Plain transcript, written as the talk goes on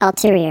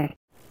Ulterior.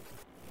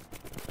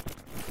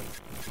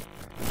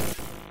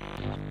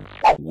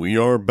 We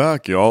are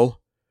back,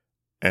 y'all.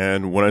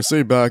 And when I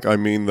say back, I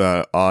mean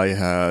that I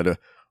had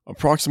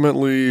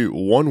approximately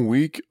 1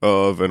 week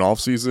of an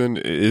off season,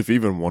 if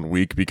even 1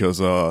 week, because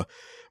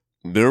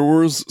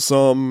there is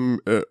some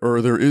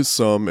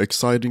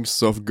exciting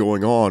stuff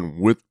going on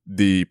with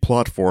the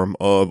platform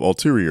of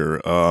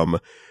Ulterior.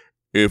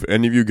 If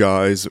any of you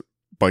guys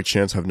by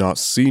chance have not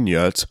seen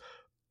yet,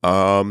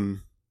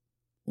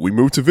 we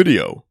moved to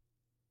video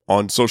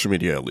on social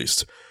media, at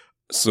least.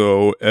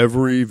 So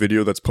every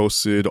video that's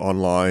posted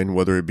online,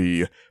 whether it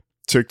be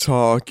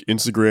TikTok,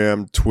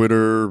 Instagram,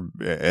 Twitter,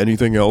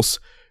 anything else,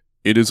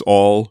 it is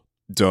all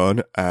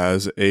done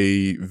as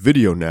a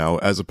video now,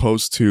 as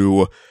opposed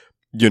to,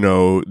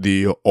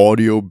 the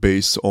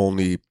audio-based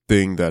only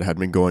thing that had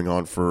been going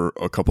on for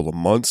a couple of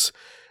months.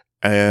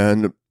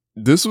 And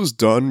this was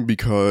done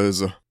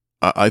because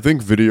I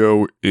think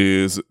video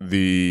is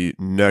the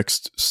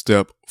next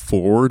step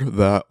forward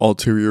that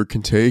Ulterior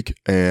can take,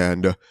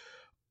 and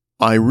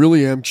I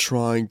really am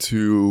trying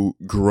to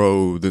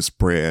grow this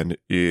brand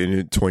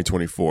in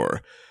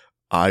 2024.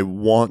 I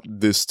want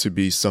this to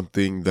be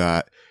something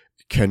that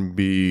can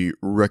be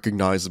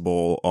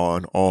recognizable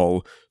on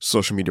all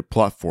social media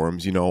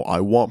platforms. I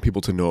want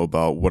people to know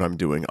about what I'm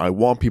doing. I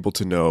want people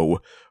to know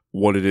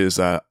what it is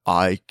that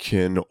I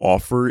can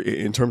offer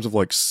in terms of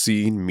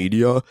scene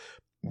media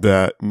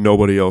that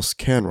nobody else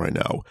can right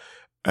now.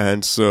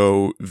 And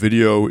so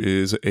video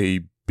is a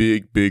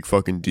big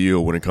fucking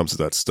deal when it comes to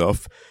that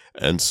stuff.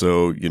 And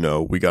so,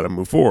 we got to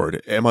move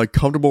forward. Am I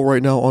comfortable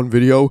right now on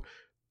video?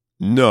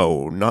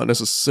 No, not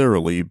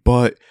necessarily.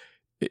 But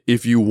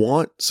if you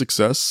want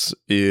success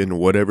in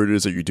whatever it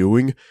is that you're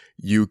doing,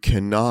 you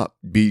cannot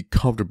be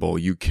comfortable.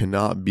 You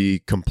cannot be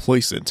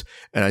complacent.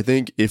 And I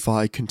think if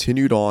I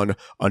continued on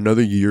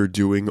another year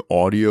doing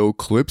audio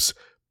clips,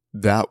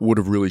 that would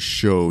have really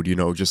showed,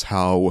 just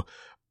how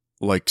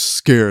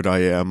scared I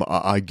am,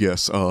 I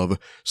guess, of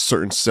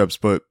certain steps.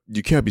 But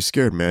you can't be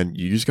scared, man.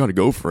 You just got to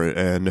go for it.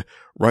 And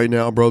right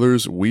now,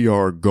 brothers, we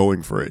are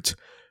going for it.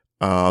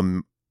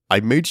 I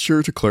made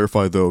sure to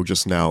clarify, though,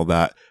 just now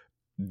that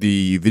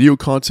the video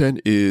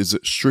content is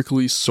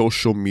strictly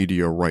social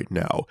media right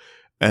now.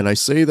 And I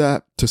say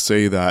that to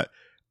say that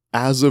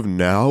as of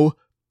now,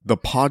 the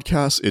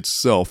podcast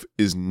itself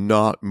is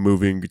not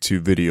moving to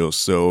video.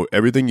 So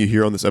everything you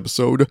hear on this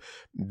episode,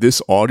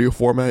 this audio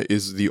format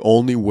is the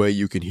only way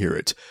you can hear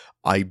it.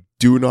 I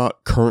do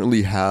not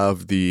currently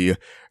have the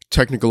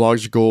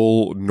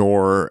technological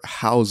nor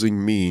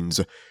housing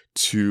means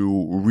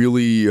to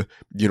really,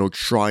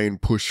 try and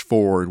push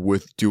forward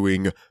with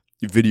doing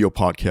video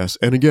podcasts.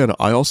 And again,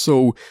 I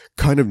also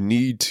kind of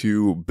need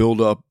to build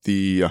up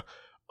the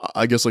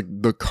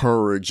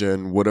courage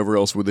and whatever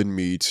else within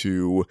me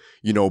to,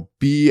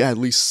 be at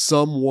least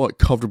somewhat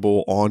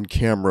comfortable on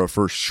camera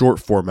for short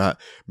format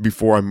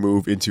before I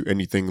move into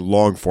anything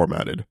long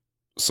formatted.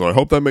 So I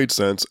hope that made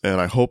sense,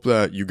 and I hope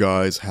that you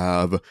guys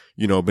have,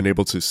 been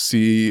able to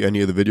see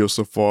any of the videos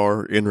so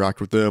far, interact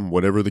with them,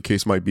 whatever the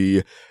case might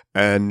be,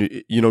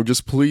 and,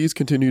 just please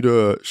continue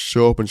to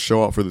show up and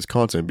show out for this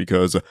content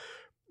because,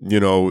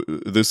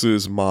 this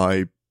is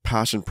my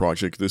passion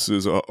project. This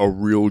is a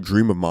real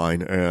dream of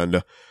mine,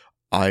 and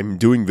I'm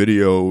doing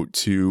video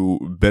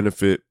to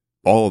benefit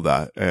all of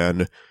that.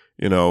 And,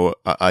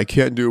 I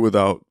can't do it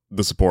without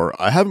the support.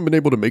 I haven't been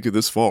able to make it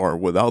this far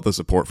without the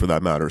support, for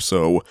that matter.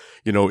 So,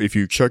 if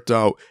you checked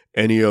out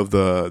any of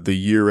the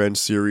year-end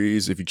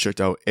series, if you checked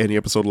out any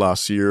episode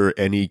last year,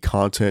 any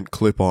content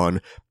clip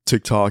on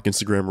TikTok,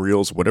 Instagram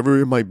Reels, whatever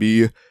it might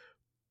be,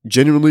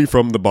 genuinely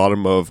from the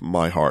bottom of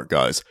my heart,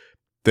 guys,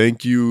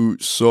 thank you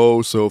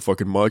so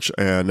fucking much,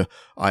 and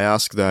I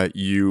ask that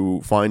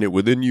you find it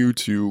within you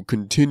to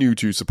continue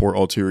to support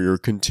Ulterior,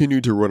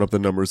 continue to run up the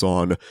numbers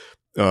on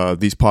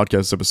these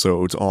podcast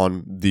episodes,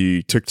 on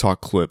the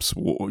TikTok clips,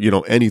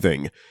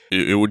 anything.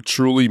 It would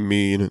truly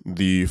mean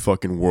the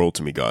fucking world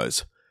to me,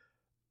 guys.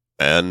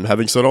 And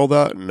having said all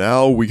that,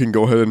 now we can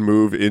go ahead and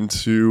move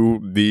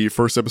into the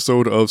first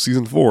episode of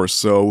Season 4.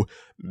 So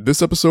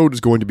this episode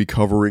is going to be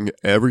covering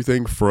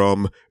everything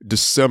from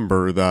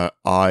December that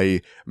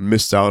I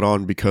missed out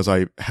on because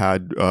I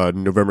had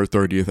November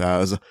 30th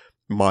as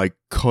my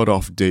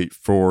cutoff date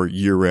for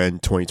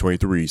year-end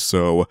 2023.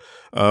 So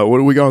what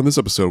do we got on this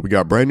episode? We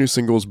got brand new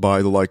singles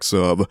by the likes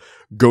of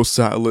Ghost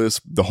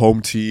Atlas, The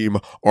Home Team,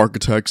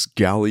 Architects,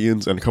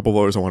 Galleons, and a couple of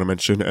others I want to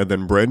mention, and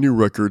then brand new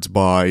records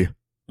by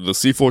The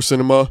Seafloor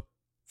Cinema,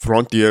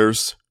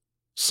 Frontiers,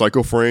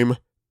 Psychoframe,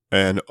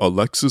 and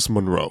Alexis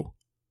Munroe.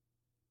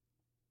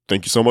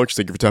 Thank you so much.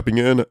 Thank you for tapping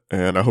in,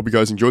 and I hope you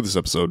guys enjoyed this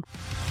episode.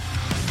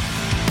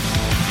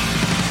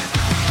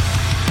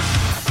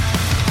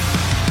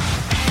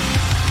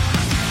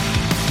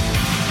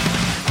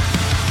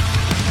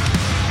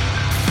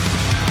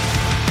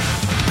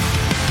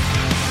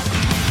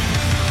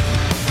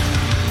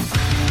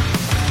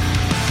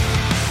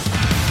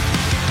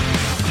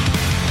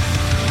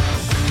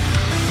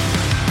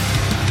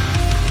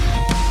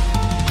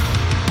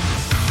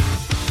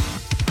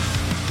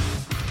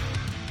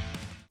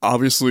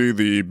 Obviously,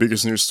 the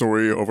biggest news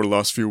story over the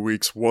last few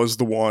weeks was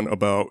the one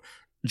about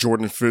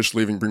Jordan Fish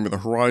leaving Bring Me the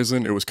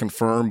Horizon. It was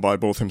confirmed by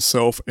both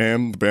himself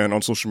and the band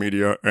on social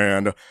media,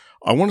 and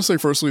I want to say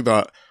firstly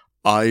that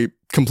I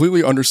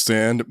completely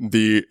understand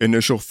the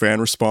initial fan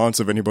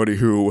response of anybody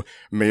who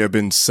may have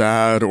been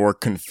sad or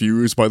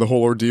confused by the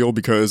whole ordeal,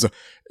 because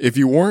if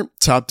you weren't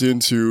tapped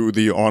into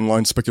the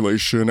online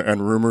speculation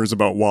and rumors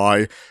about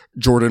why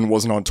Jordan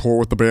wasn't on tour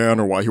with the band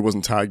or why he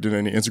wasn't tagged in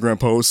any Instagram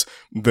posts,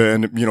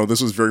 then,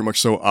 this was very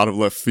much so out of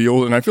left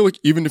field. And I feel like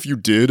even if you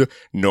did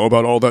know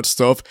about all that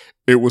stuff,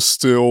 it was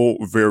still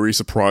very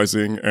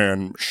surprising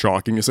and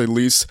shocking, to say the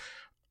least.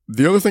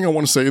 The other thing I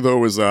want to say,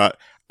 though, is that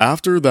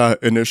after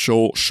that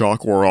initial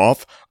shock wore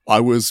off,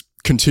 I was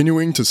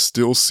continuing to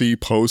still see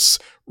posts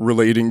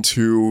relating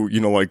to,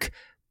 like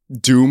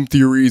doom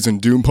theories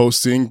and doom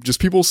posting, just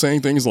people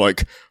saying things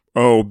like,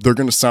 oh, they're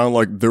going to sound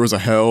like There Was a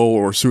Hell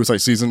or Suicide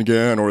Season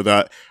again, or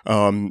that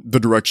the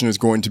direction is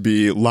going to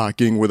be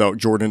lacking without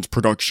Jordan's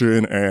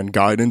production and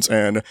guidance.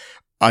 And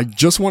I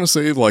just want to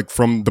say, like,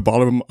 from the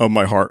bottom of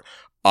my heart,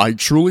 I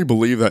truly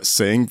believe that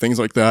saying things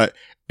like that,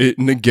 it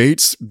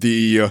negates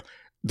the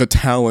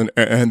talent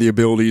and the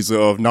abilities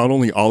of not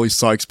only Ollie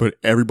Sykes, but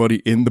everybody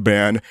in the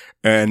band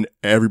and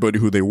everybody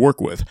who they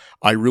work with.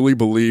 I really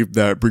believe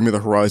that Bring Me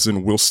the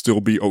Horizon will still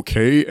be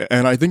okay,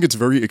 and I think it's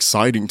very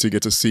exciting to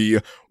get to see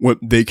what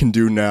they can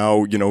do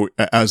now,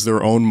 as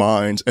their own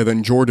minds, and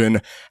then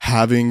Jordan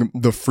having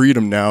the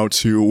freedom now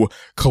to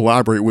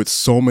collaborate with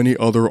so many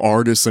other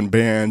artists and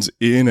bands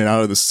in and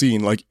out of the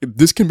scene. Like,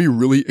 this can be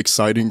really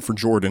exciting for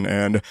Jordan,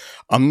 and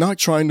I'm not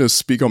trying to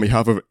speak on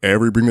behalf of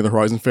every Bring Me the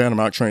Horizon fan. I'm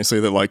not trying to say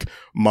that, like,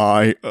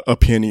 my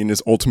opinion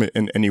is ultimate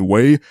in any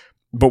way.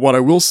 But what I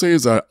will say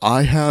is that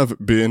I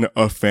have been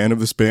a fan of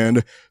this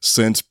band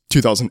since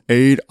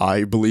 2008.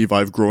 I believe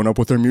I've grown up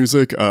with their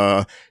music.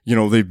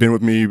 They've been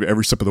with me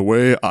every step of the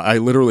way. I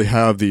literally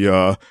have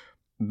the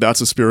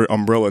That's a Spirit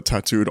umbrella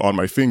tattooed on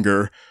my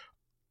finger.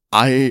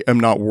 I am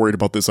not worried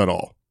about this at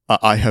all.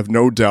 I have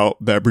no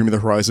doubt that Bring Me the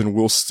Horizon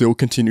will still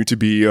continue to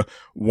be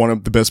one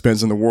of the best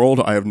bands in the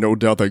world. I have no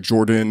doubt that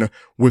Jordan,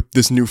 with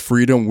this new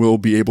freedom, will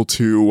be able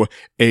to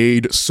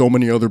aid so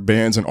many other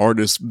bands and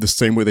artists the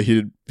same way that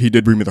he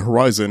did Bring Me the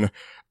Horizon.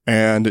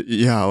 And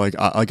yeah, like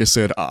I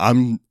said,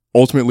 I'm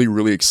ultimately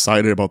really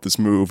excited about this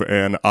move,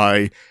 and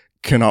I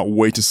cannot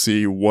wait to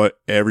see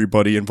what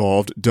everybody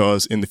involved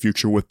does in the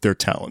future with their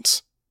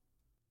talents.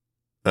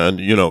 And,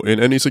 in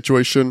any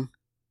situation,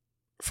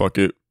 fuck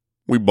it,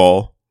 we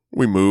ball.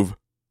 We move.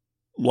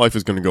 Life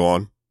is going to go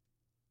on.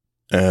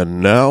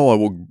 And now I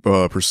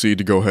will proceed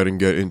to go ahead and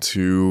get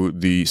into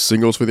the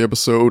singles for the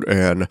episode.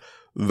 And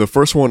the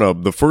first one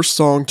up, the first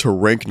song to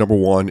rank number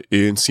 1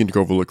 in Scenic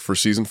Overlook for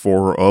Season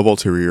 4 of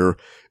Ulterior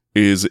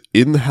is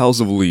In the House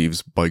of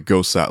Leaves by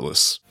Ghost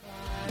Atlas.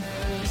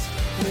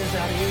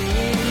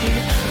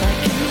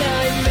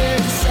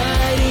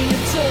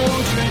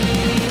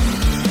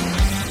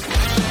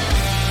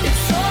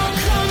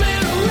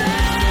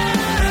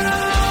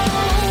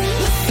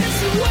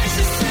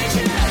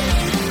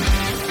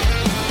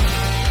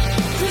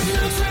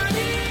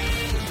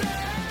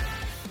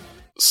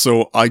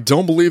 So I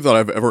don't believe that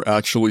I've ever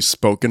actually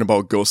spoken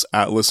about Ghost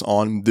Atlas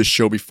on this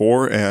show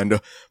before,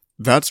 and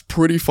that's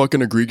pretty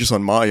fucking egregious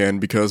on my end,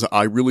 because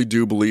I really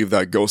do believe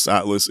that Ghost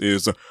Atlas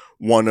is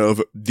one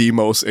of the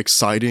most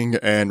exciting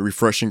and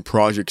refreshing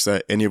projects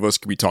that any of us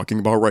could be talking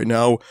about right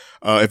now.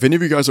 If any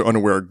of you guys are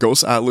unaware,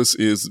 Ghost Atlas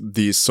is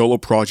the solo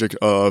project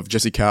of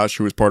Jesse Cash,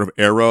 who is part of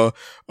Era.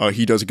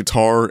 He does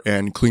guitar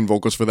and clean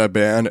vocals for that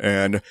band,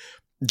 and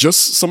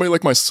just somebody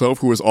like myself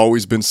who has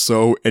always been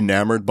so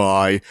enamored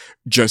by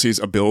Jesse's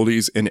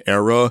abilities in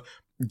Era,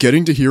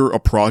 getting to hear a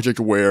project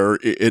where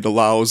it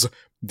allows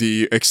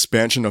the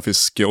expansion of his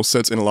skill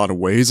sets in a lot of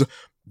ways,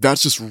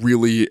 that's just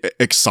really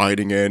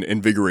exciting and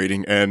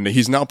invigorating. And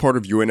he's now part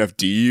of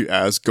UNFD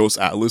as Ghost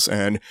Atlas,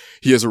 and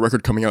he has a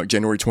record coming out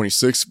January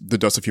 26th, The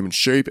Dust of Human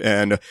Shape,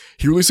 and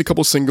he released a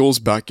couple singles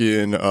back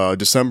in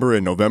December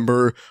and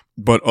November,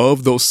 but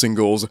of those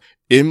singles,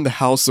 In the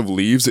House of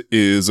Leaves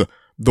is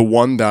the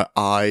one that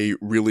I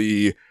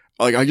really,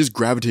 I just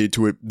gravitated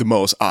to it the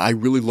most. I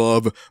really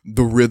love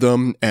the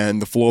rhythm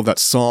and the flow of that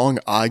song.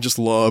 I just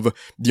love,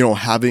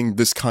 having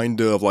this kind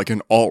of like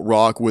an alt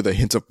rock with a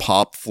hint of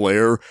pop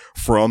flair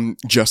from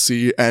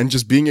Jesse, and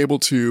just being able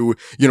to,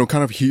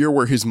 kind of hear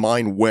where his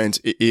mind went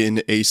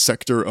in a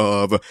sector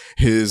of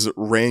his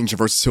range and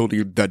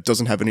versatility that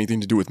doesn't have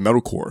anything to do with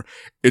metalcore.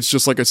 It's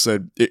just, like I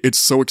said, it's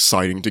so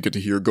exciting to get to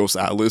hear Ghost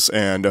Atlas,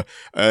 and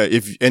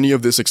if any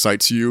of this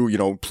excites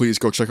you, please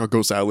go check out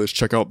Ghost Atlas,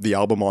 check out the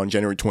album on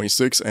January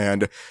 26th, and,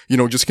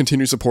 just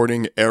continue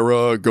supporting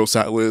Era, Ghost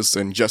Atlas,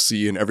 and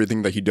Jesse and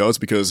everything that he does,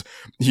 because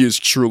he is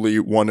truly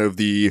one of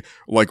the,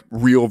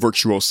 real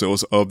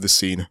virtuosos of the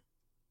scene.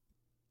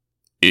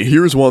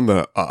 Here's one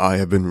that I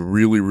have been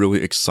really,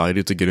 really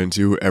excited to get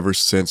into ever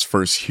since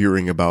first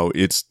hearing about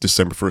its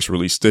December 1st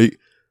release date.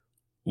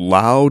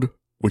 Loud,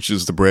 which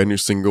is the brand new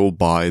single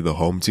by the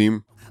Home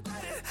Team.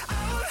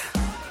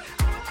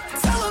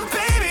 Tell 'em,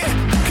 baby,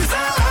 'cause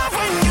I love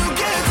when you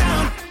get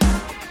down,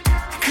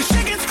 'cause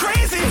she gets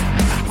crazy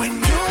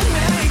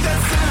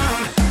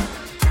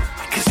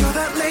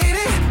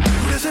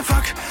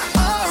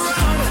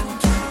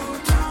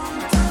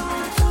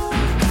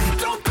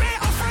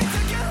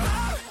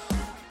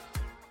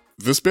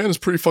this band is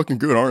pretty fucking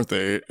good, aren't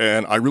they?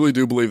 And I really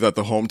do believe that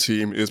the home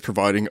team is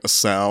providing a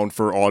sound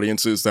for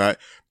audiences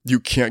that you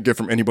can't get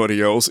from anybody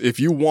else. If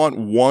you want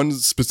one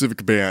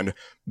specific band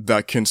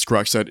that can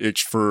scratch that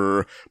itch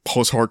for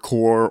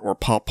post-hardcore or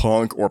pop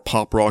punk or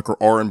pop rock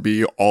or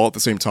R&B all at the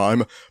same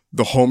time,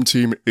 the home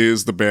team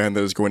is the band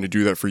that is going to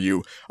do that for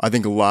you. I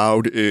think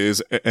Loud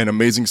is an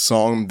amazing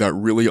song that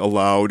really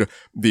allowed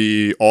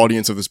the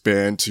audience of this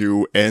band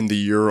to end the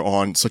year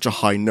on such a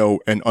high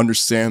note and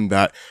understand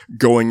that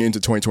going into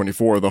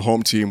 2024, the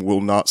home team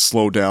will not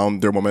slow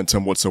down their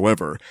momentum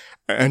whatsoever.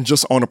 And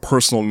just on a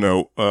personal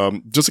note,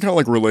 just to kind of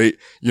like relate,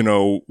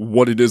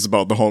 what it is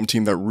about the home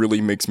team that really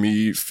makes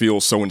me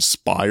feel so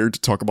inspired to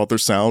talk about their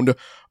sound.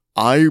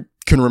 I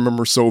can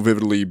remember so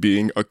vividly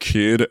being a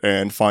kid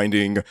and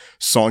finding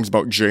songs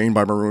about Jane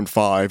by Maroon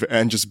 5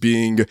 and just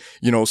being,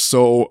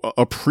 so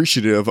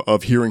appreciative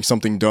of hearing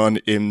something done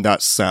in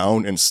that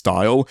sound and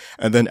style.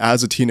 And then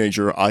as a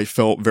teenager, I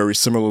felt very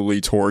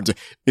similarly towards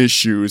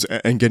Issues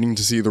and getting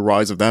to see the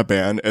rise of that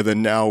band. And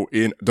then now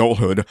in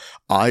adulthood,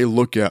 I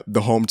look at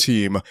the home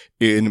team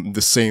in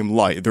the same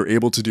light. They're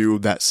able to do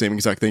that same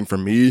exact thing for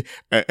me.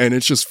 And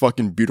it's just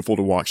fucking beautiful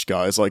to watch,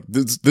 guys. Like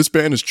this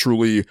band is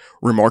truly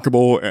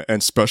remarkable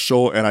and special.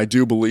 And I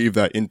do believe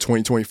that in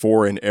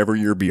 2024 and every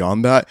year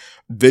beyond that,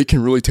 they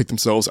can really take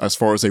themselves as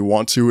far as they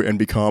want to and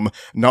become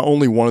not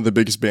only one of the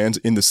biggest bands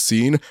in the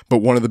scene, but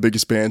one of the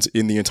biggest bands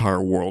in the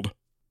entire world.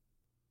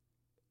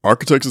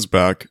 Architects is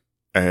back,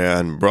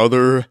 and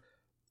brother,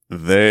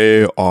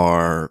 they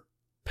are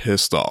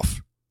pissed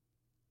off.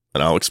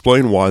 And I'll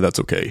explain why that's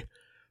okay.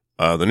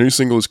 The new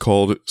single is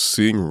called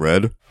Seeing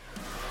Red.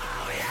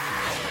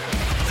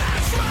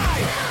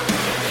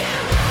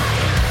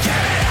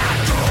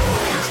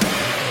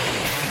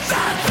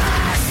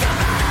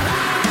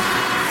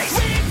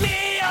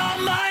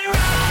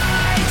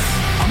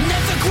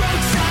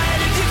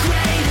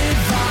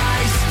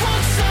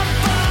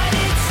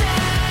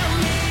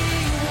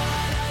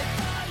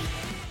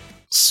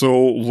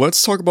 So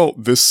let's talk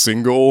about this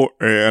single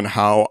and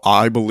how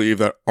I believe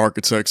that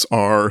Architects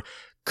are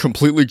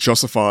completely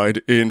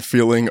justified in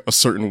feeling a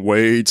certain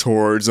way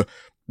towards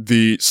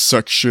the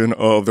section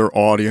of their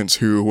audience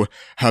who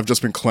have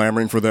just been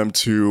clamoring for them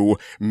to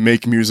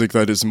make music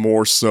that is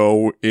more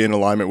so in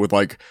alignment with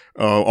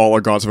all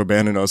our gods have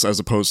abandoned us, as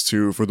opposed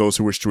to for those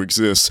who wish to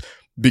exist.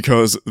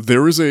 Because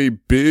there is a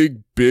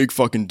big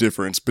fucking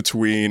difference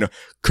between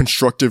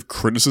constructive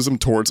criticism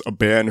towards a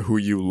band who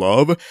you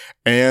love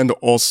and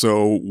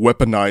also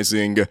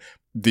weaponizing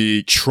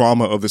the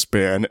trauma of this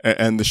band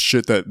and the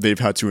shit that they've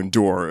had to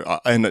endure.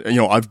 And,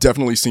 I've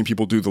definitely seen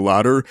people do the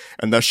latter,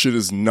 and that shit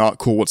is not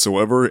cool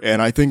whatsoever.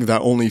 And I think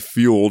that only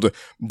fueled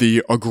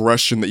the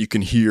aggression that you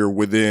can hear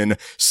within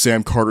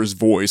Sam Carter's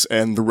voice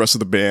and the rest of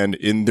the band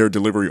in their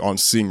delivery on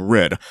Seeing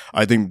Red.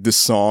 I think this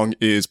song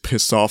is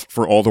pissed off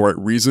for all the right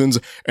reasons,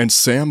 and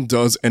Sam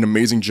does an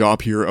amazing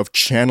job here of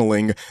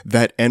channeling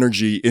that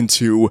energy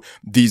into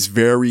these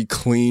very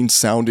clean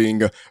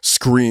sounding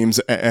screams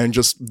and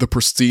just the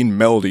pristine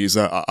melodies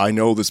I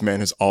know this man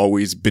has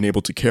always been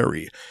able to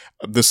carry.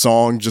 The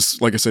song,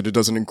 just like I said, it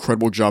does an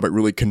incredible job at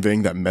really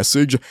conveying that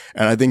message,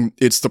 and I think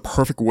it's the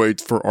perfect way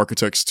for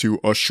Architects to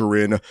usher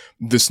in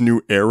this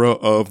new era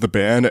of the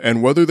band.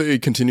 And whether they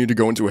continue to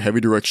go into a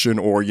heavy direction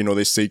or,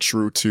 they stay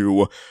true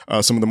to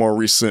some of the more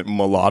recent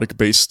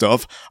melodic-based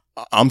stuff,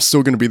 I'm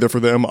still going to be there for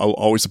them. I'll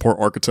always support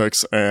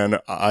Architects, and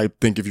I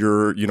think if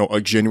you're,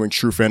 a genuine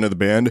true fan of the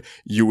band,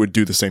 you would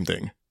do the same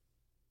thing.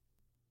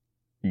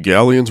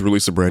 Galleons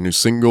released a brand new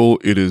single.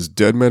 It is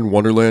Dead Man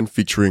Wonderland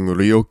featuring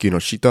Ryo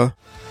Kinoshita.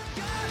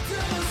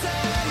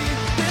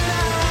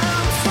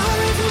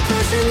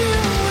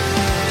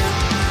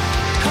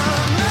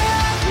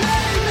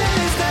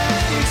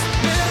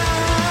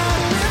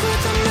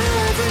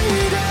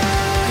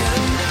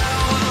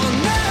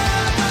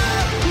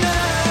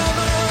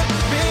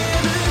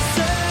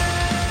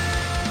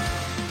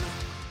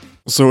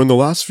 So in the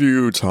last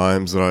few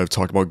times that I've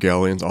talked about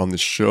Galleons on this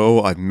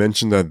show, I've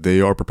mentioned that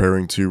they are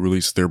preparing to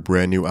release their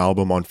brand new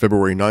album on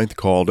February 9th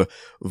called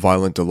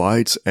Violent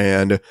Delights,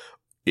 and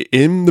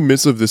in the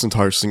midst of this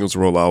entire singles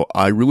rollout,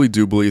 I really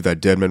do believe that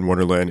Dead Man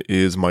Wonderland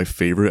is my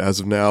favorite as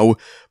of now.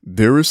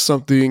 There is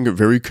something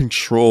very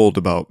controlled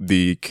about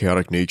the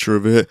chaotic nature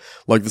of it.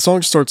 Like, the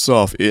song starts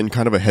off in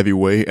kind of a heavy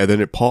way, and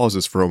then it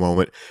pauses for a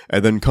moment,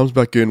 and then comes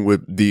back in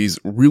with these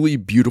really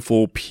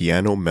beautiful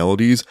piano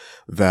melodies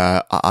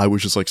that I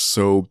was just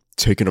so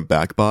taken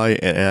aback by,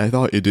 and I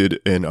thought it did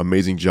an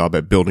amazing job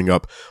at building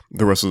up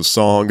the rest of the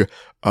song.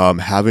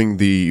 Having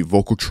the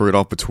vocal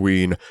trade-off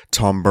between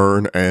Tom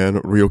Byrne and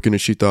Ryo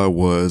Kinoshita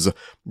was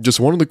just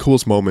one of the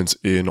coolest moments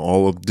in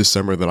all of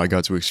December that I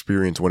got to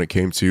experience when it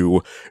came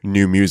to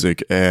new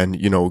music. And,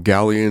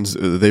 Galleons,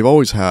 they've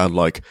always had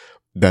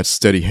that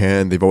steady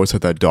hand. They've always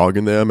had that dog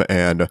in them,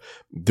 and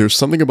there's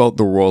something about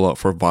the rollout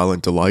for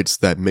Violent Delights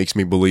that makes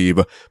me believe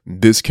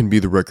this can be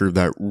the record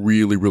that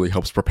really, really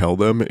helps propel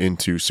them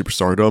into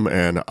superstardom,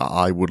 and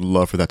I would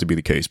love for that to be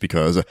the case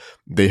because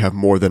they have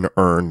more than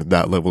earned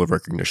that level of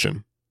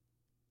recognition.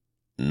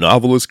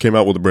 Novelist came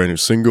out with a brand new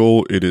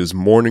single. It is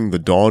Mourning the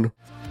Dawn.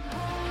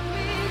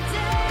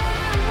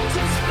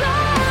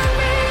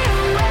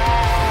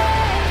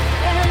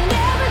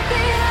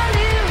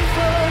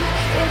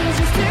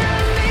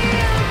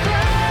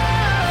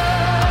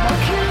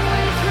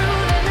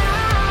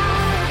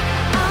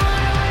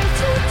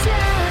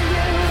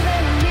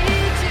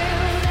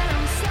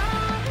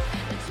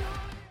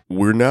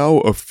 We're now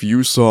a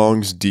few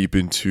songs deep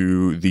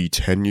into the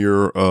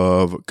tenure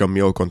of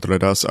Camille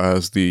Contreras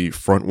as the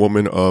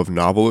frontwoman of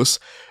Novelist,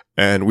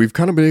 and we've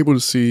kind of been able to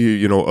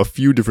see, a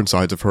few different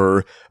sides of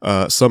her,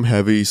 some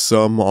heavy,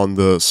 some on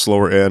the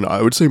slower end.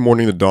 I would say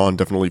Mourning the Dawn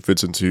definitely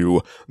fits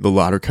into the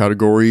latter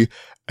category.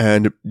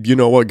 And you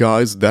know what,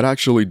 guys? That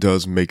actually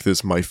does make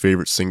this my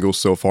favorite single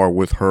so far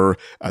with her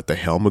at the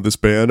helm of this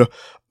band.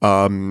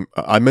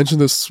 I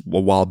mentioned this a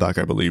while back,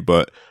 I believe,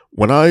 but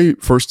when I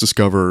first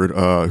discovered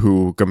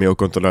who Camille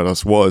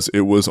Contreras was,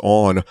 it was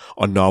on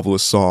a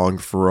Novelist song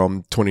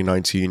from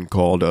 2019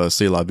 called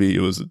C'est la vie. It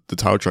was the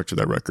title track to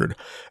that record.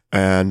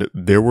 And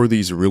there were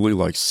these really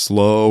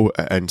slow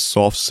and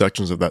soft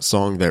sections of that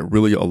song that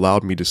really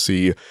allowed me to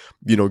see,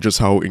 just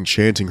how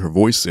enchanting her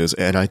voice is.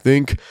 And I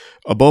think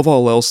above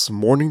all else,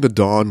 Mourning the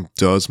Dawn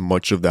does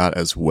much of that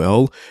as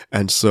well.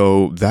 And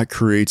so that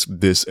creates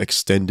this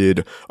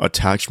extended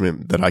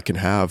attachment that I can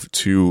have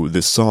to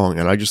this song.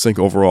 And I just think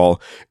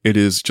overall, it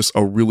is just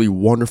a really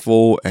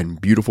wonderful and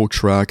beautiful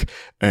track.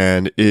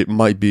 And it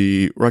might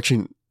be, or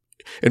actually,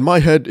 in my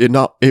head,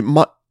 I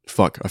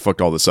fucked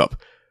all this up.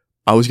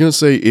 I was going to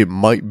say it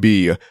might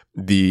be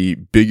the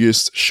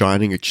biggest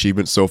shining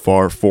achievement so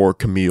far for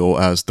Camille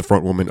as the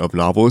frontwoman of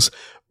Novelist,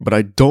 but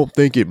I don't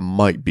think it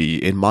might be.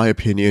 In my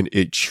opinion,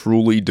 it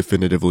truly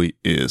definitively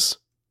is.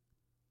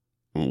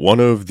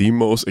 One of the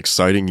most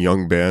exciting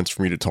young bands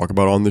for me to talk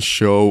about on this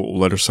show,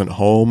 Letter Sent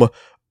Home.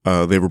 They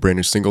have a brand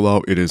new single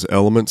out. It is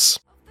Elements.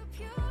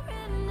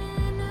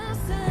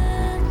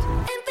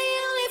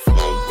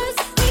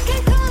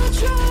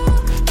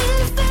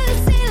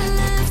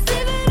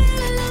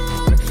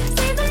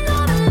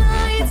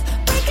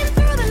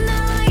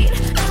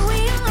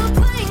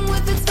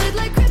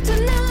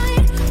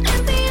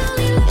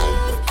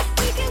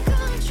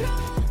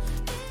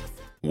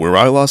 Where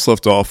I last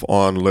left off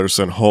on Letter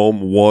Sent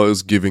Home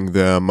was giving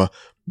them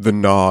the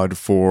nod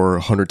for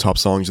 100 top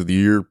songs of the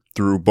year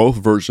through both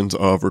versions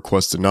of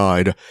Request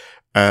Denied.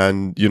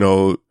 And,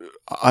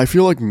 I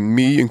feel like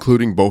me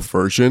including both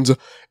versions,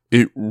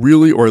 it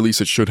really, or at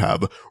least it should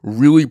have,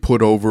 really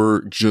put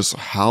over just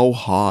how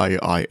high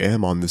I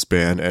am on this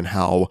band and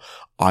how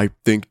I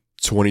think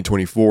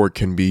 2024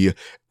 can be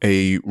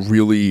a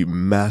really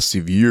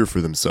massive year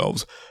for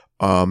themselves.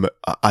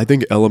 I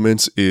think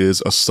Elements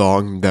is a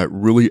song that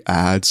really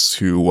adds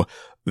to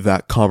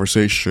that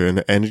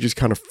conversation, and it just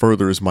kind of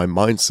furthers my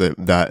mindset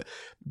that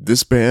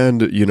this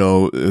band,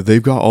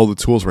 they've got all the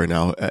tools right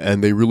now,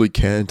 and they really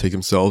can take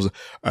themselves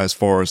as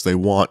far as they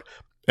want.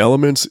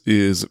 Elements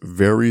is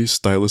very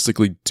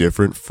stylistically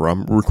different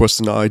from Request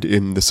Denied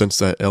in the sense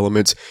that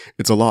Elements,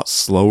 it's a lot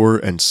slower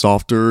and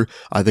softer.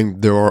 I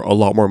think there are a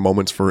lot more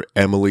moments for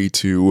Emily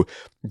to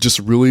just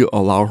really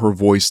allow her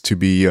voice to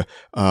be,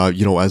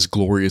 as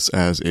glorious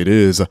as it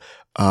is.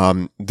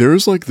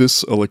 There's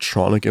this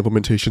electronic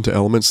implementation to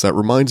Elements that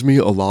reminds me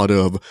a lot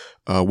of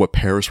what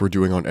Paris were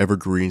doing on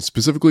Evergreen,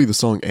 specifically the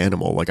song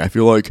Animal. I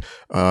feel like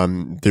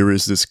there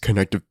is this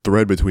connective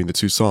thread between the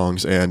two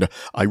songs, and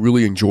I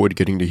really enjoyed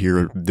getting to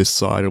hear this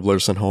side of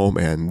Letter Sent Home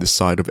and this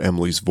side of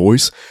Emily's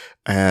voice.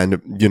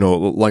 And,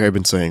 like I've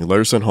been saying,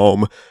 Letter Sent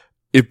Home,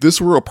 if this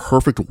were a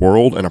perfect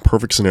world and a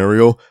perfect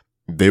scenario,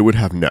 they would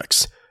have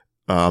next.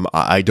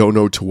 I don't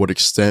know to what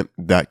extent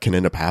that can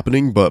end up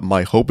happening, but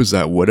my hope is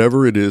that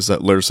whatever it is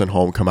that Letter Sent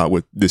Home come out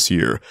with this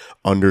year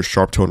under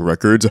Sharp Tone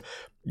Records,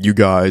 you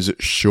guys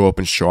show up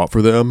and show out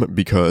for them,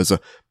 because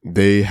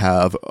they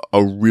have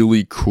a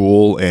really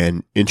cool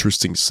and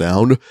interesting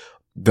sound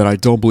that I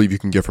don't believe you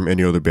can get from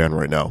any other band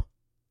right now.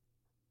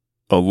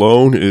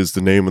 Alone is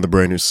the name of the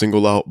brand new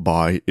single out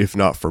by If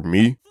Not For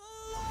Me.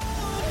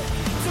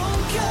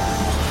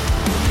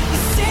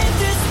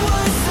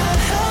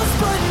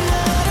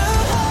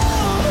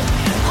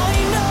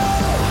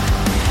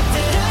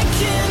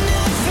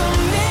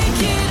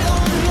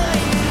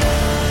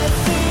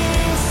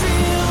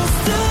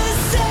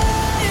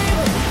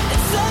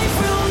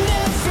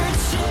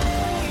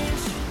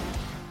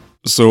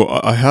 So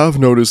I have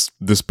noticed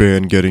this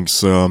band getting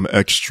some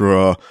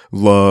extra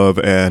love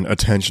and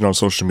attention on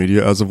social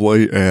media as of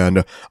late,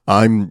 and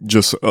I'm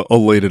just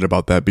elated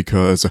about that,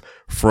 because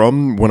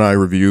from when I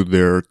reviewed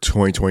their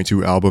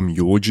 2022 album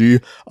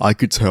Eulogy, I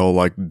could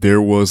tell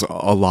there was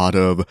a lot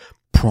of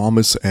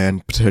promise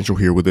and potential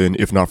here within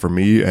If Not For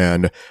Me,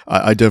 and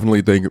I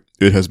definitely think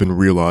it has been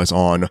realized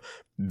on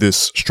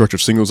this stretch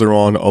of singles they're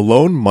on.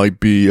 Alone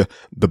might be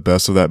the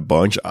best of that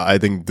bunch. I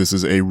think this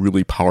is a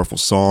really powerful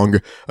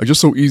song,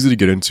 just so easy to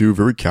get into,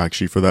 very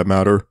catchy for that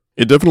matter.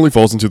 It definitely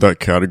falls into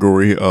that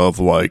category of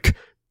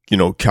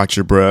Catch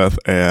Your Breath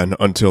and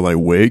Until I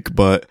Wake,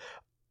 but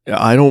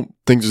I don't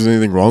think there's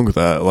anything wrong with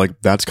that.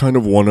 That's kind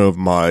of one of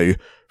my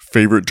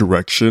favorite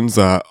directions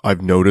that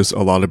I've noticed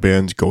a lot of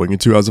bands going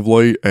into as of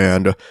late.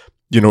 And,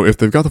 if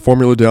they've got the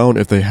formula down,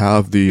 if they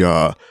have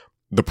the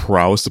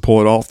prowess to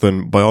pull it off,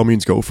 then by all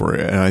means go for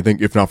it. And I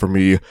think if not for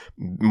me,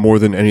 more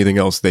than anything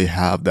else, they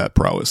have that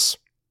prowess.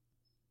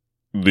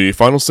 The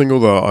final single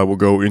that I will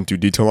go into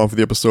detail on for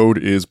the episode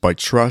is by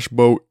Trash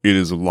Boat. It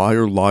is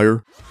Liar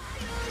Liar.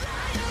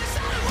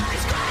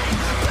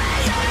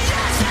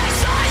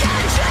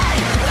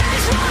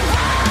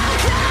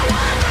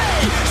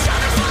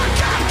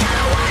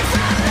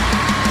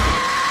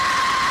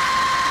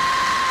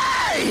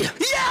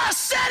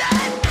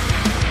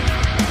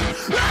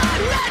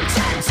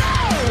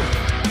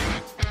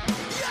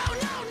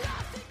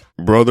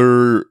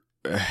 Brother,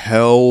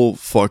 hell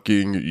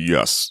fucking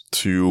yes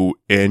to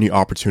any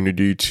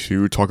opportunity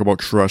to talk about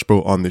Trash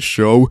Boat on this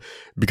show,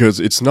 because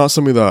it's not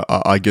something that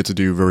I get to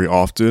do very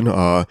often.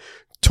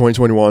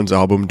 2021's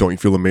album, Don't You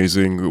Feel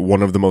Amazing,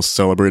 one of the most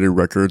celebrated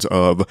records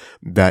of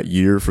that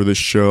year for this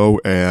show,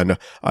 and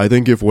I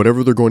think if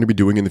whatever they're going to be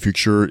doing in the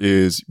future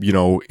is,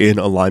 in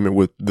alignment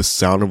with the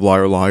sound of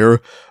Liar Liar,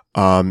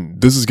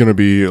 this is going to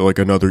be like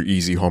another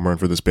easy home run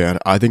for this band.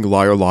 I think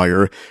Liar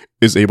Liar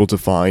is able to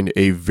find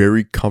a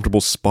very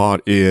comfortable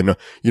spot in,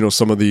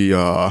 some of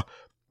the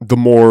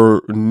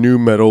more new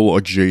metal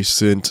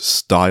adjacent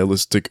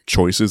stylistic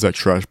choices that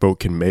Trash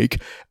Boat can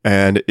make.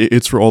 And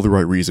it's for all the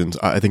right reasons.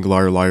 I think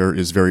Liar Liar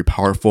is very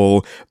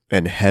powerful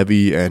and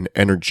heavy and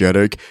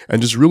energetic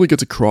and just really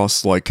gets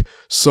across like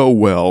so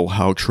well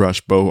how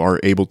Trash Boat are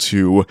able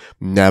to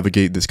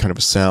navigate this kind of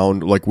a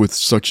sound like with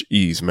such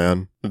ease,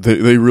 man.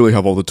 They really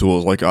have all the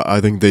tools. Like I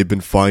think they've been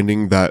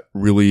finding that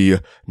really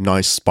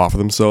nice spot for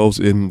themselves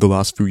in the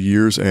last few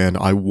years, and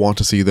I want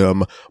to see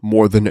them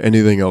more than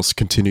anything else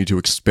continue to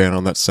expand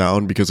on that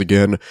sound because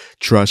again,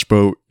 Trash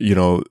Boat,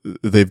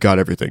 they've got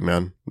everything,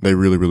 man. They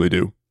really, really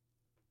do.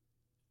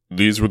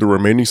 These were the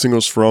remaining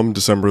singles from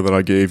December that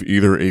I gave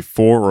either a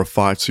 4 or a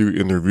 5 to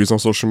in the reviews on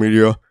social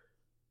media.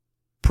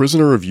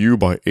 Prisoner of You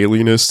by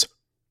Alienist,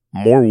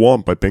 More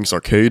Want by Banks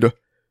Arcade,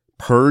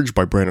 Purge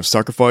by Brand of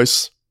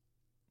Sacrifice,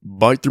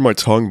 Bite Through My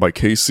Tongue by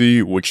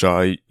Casey, which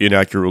I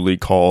inaccurately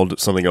called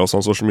something else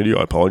on social media,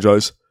 I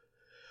apologize.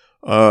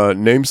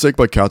 Namesake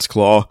by Cat's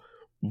Claw,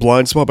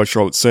 Blind Spot by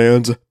Charlotte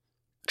Sands,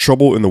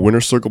 Trouble in the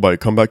Winner's Circle by A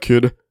Comeback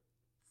Kid,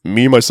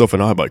 Me, Myself,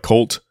 and I by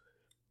Cult,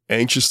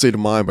 Anxious State of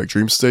Mind by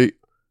Dream State,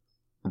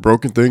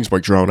 Broken Things by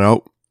Drown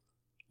Out,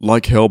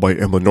 Like Hell by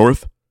Emma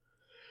North,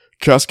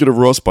 Casket of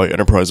Rust by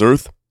Enterprise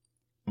Earth,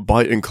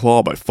 Bite and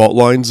Claw by Fault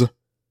Lines,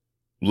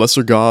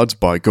 Lesser Gods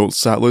by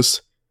Ghost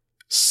Atlas,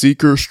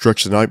 Seeker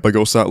Stretch the Night by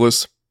Ghost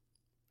Atlas,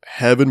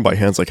 Heaven by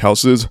Hands Like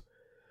Houses,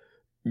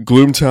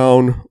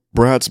 Gloomtown,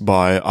 Brats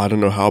by I Don't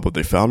Know How But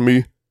They Found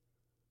Me,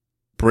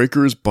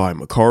 Breakers by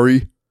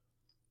Makari,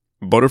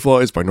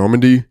 Butterflies by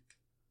Normandy,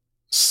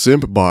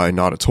 Simp by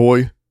Not a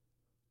Toy,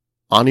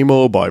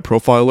 Animo by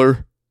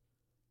Profiler,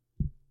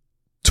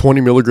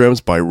 20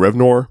 Milligrams by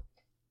Revnor,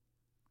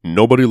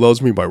 Nobody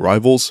Loves Me by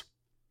Rivals,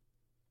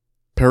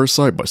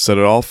 Parasite by Set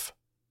It Off,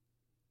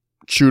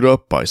 Chewed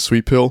Up by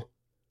Sweet Pill,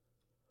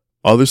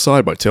 Other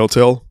Side by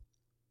Telltale,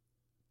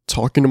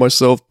 Talking to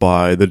Myself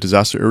by The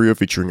Disaster Area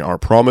featuring Our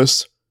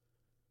Promise,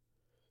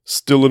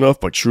 Still Enough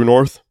by True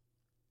North,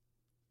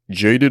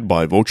 Jaded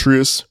by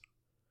Voltrius,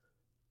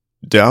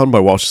 Down by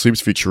While She Sleeps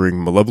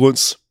featuring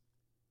Malevolence,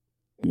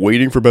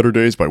 Waiting for Better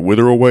Days by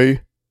Wither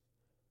Away,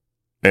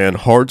 and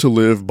Hard to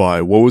Live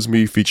by Woe Is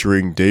Me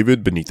featuring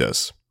David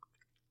Benitez.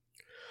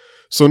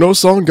 So no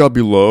song got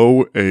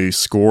below a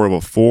score of a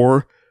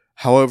 4,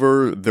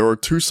 however, there are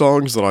 2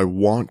 songs that I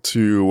want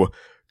to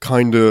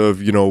kind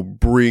of,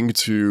 bring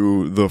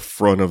to the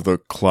front of the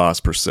class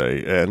per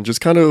se, and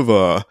just kind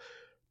of,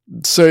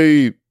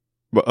 say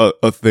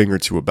a thing or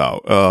two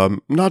about.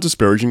 Not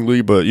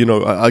disparagingly, but,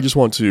 I just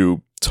want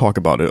to talk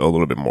about it a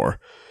little bit more.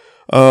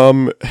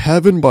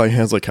 Heaven by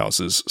Hands Like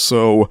Houses.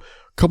 So,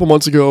 a couple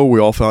months ago, we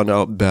all found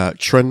out that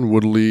Trenton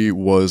Woodley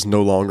was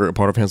no longer a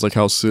part of Hands Like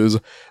Houses,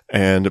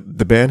 and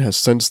the band has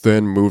since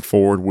then moved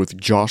forward with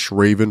Josh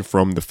Raven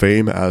from The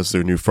Fame as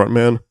their new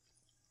frontman.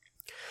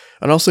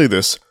 And I'll say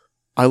this,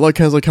 I like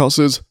Hands Like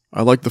Houses,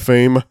 I like The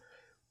Fame,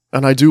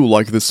 and I do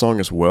like this song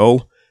as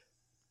well,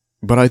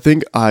 but I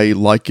think I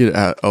like it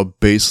at a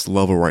base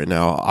level right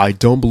now. I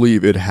don't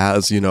believe it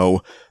has,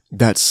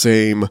 that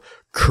same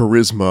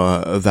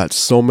charisma that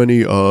so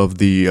many of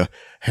the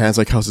Hands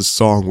Like Houses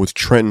song with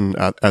Trenton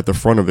at the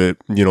front of it,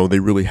 they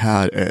really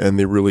had and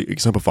they really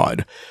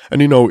exemplified.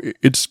 And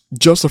it's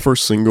just the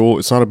first single,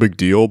 it's not a big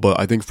deal, but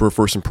I think for a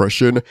first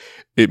impression,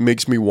 it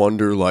makes me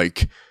wonder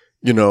what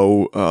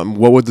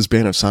would this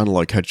band have sounded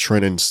like had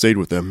Trenton stayed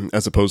with them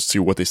as opposed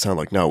to what they sound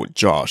like now with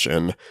Josh,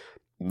 and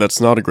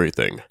that's not a great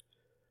thing.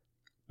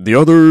 The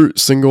other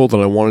single that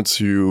I wanted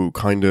to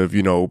kind of,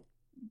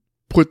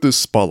 put this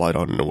spotlight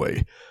on in a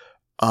way,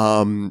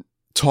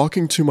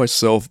 Talking to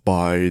Myself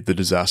by The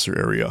Disaster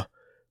Area.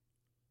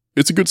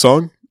 It's a good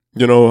song.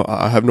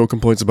 I have no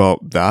complaints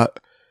about that.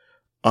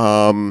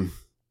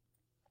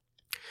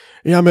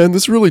 Yeah, man,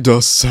 this really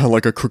does sound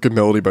like a Crooked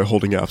Melody by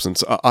Holding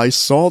Absence. I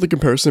saw the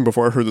comparison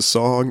before I heard the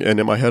song, and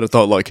in my head I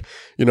thought, like,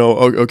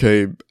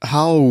 okay,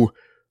 how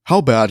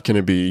bad can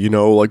it be?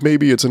 Like,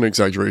 maybe it's an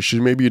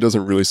exaggeration, maybe it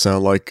doesn't really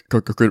sound like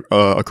a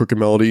Crooked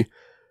Melody.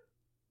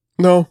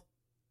 No,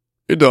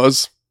 it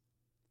does.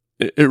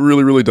 It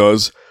really, really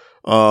does.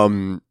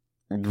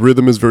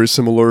 Rhythm is very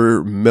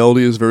similar,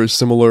 melody is very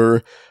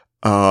similar.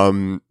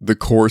 The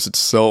chorus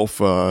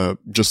itself,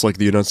 just like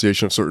the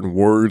enunciation of certain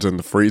words and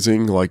the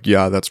phrasing, like,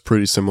 yeah, that's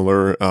pretty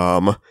similar.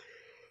 And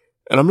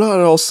I'm not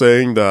at all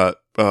saying that,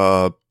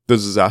 the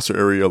Disaster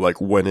Area,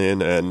 like, went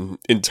in and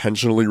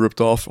intentionally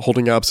ripped off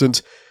Holding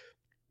Absent,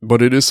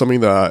 but it is something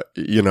that,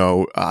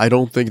 I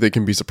don't think they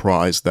can be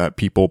surprised that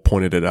people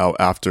pointed it out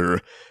after,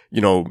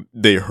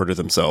 they heard it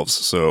themselves.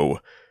 So,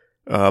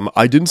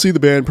 I didn't see the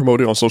band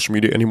promoted on social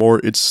media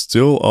anymore. It's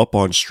still up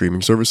on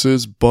streaming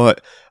services,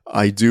 but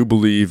I do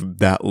believe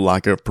that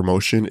lack of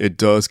promotion, it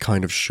does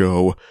kind of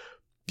show,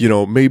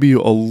 maybe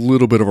a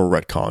little bit of a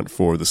retcon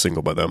for the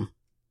single by them.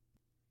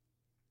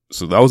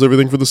 So that was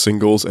everything for the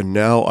singles, and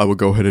now I will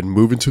go ahead and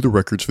move into the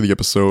records for the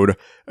episode.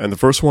 And the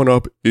first one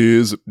up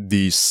is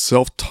the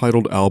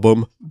self-titled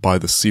album by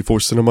the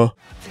C4 Cinema.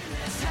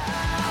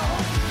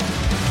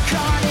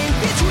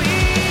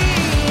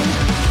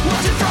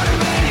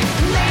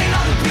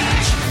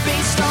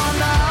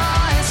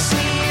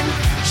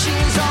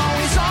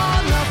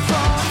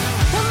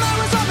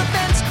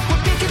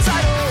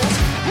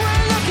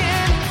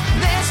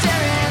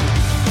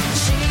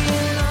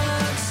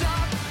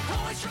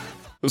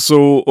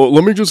 So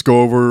let me just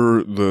go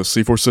over the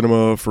C4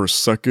 Cinema for a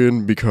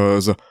second,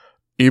 because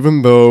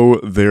even though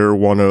they're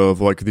one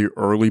of like the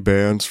early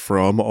bands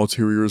from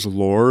Ulterior's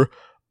lore,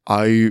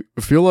 I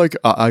feel like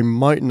I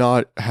might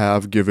not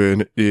have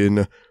given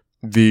in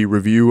the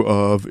review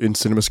of In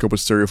CinemaScope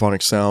with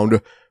Stereophonic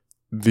Sound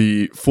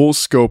the full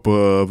scope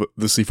of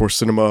the C4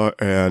 Cinema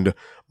and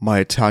my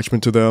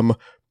attachment to them,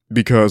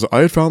 because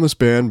I had found this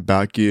band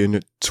back in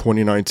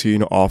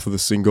 2019 off of the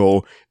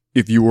single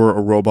If You Were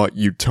a Robot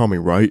You'd Tell Me,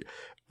 right?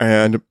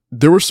 And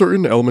there were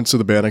certain elements of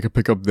the band I could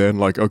pick up then,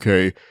 like,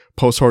 okay,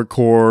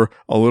 post-hardcore,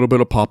 a little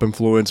bit of pop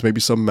influence, maybe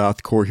some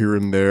mathcore here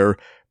and there,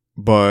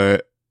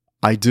 but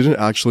I didn't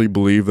actually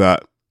believe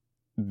that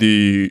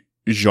the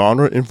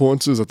genre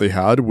influences that they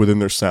had within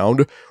their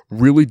sound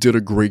really did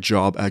a great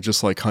job at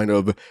just like kind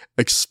of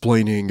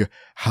explaining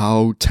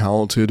how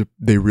talented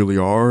they really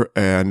are,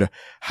 and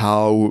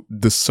how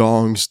the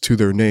songs to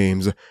their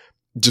names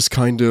just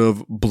kind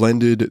of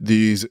blended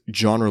these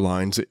genre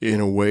lines in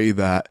a way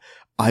that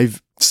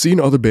I've seen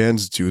other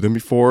bands do them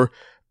before,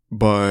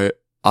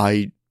 but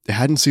I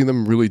hadn't seen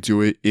them really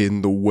do it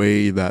in the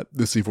way that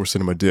the C4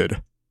 Cinema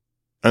did.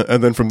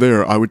 And then from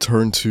there, I would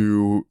turn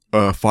to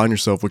Find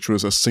Yourself, which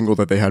was a single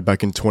that they had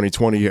back in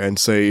 2020, and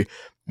say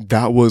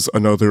that was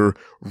another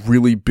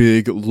really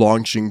big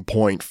launching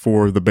point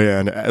for the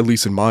band, at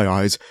least in my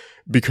eyes,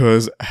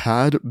 because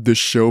had this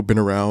show been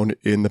around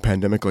in the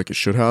pandemic like it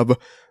should have,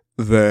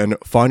 then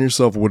Find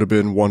Yourself would have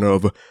been one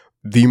of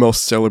the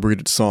most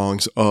celebrated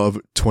songs of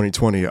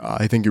 2020.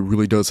 I think it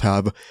really does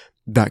have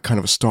that kind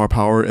of a star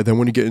power. And then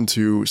when you get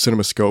into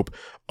CinemaScope,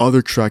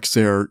 other tracks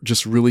there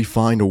just really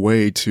find a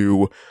way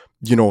to,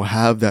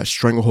 have that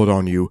stranglehold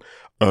on you.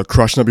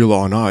 Crush Nebula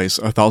on Ice,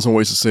 1,000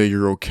 Ways to Say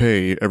You're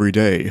Okay Every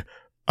Day.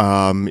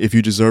 If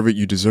You Deserve It,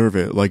 You Deserve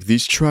It. Like,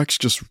 these tracks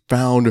just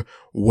found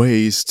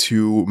ways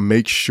to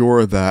make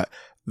sure that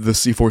the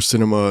C4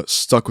 Cinema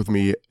stuck with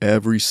me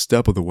every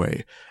step of the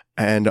way.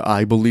 And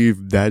I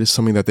believe that is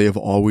something that they have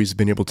always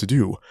been able to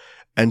do.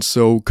 And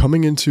so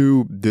coming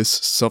into this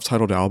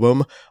self-titled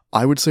album,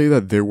 I would say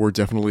that there were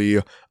definitely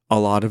a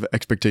lot of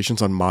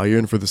expectations on my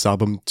end for this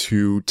album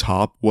to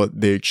top what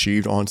they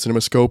achieved on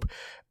CinemaScope.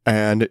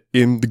 And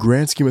in the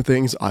grand scheme of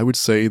things, I would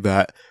say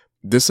that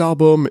this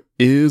album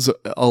is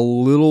a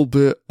little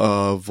bit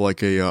of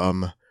like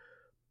a,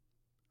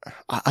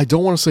 I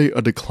don't want to say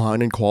a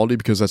decline in quality,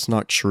 because that's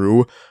not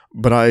true,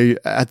 but I,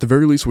 at the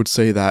very least, would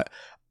say that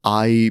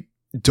I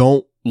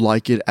don't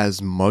like it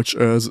as much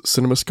as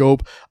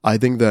CinemaScope. I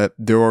think that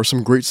there are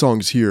some great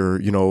songs here,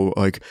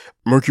 like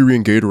Mercury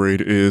and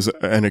Gatorade is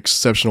an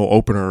exceptional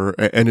opener,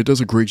 and it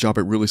does a great job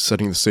at really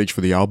setting the stage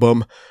for the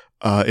album.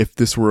 If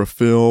This Were a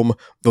Film,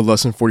 The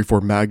Lesson 44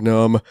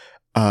 Magnum,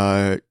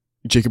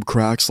 Jacob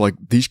Cracks, like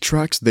these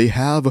tracks, they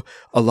have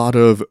a lot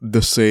of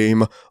the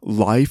same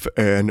life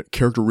and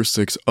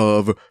characteristics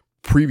of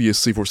previous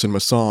C4 Cinema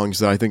songs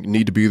that I think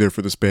need to be there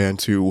for this band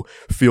to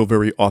feel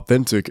very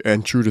authentic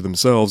and true to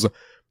themselves.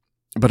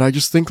 But I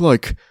just think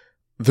like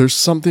there's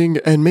something,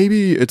 and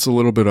maybe it's a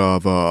little bit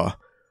of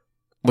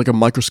like a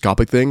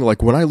microscopic thing.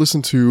 Like when I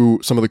listen to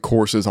some of the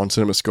choruses on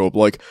CinemaScope,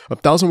 like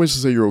 1,000 Ways to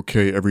Say You're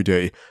Okay Every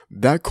Day,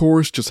 that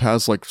chorus just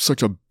has like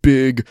such a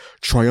big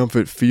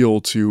triumphant feel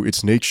to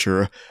its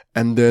nature.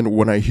 And then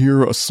when I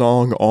hear a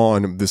song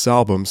on this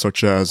album,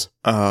 such as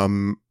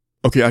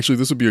Okay, actually,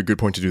 this would be a good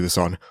point to do this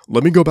on.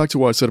 Let me go back to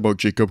what I said about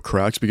Jacob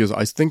Cracks, because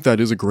I think that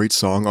is a great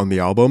song on the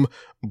album,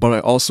 but I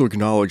also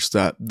acknowledge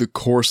that the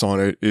chorus on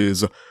it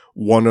is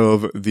one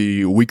of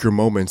the weaker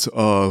moments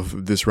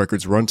of this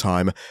record's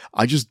runtime.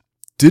 I just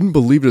didn't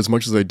believe it as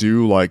much as I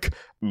do, like,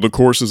 the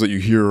choruses that you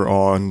hear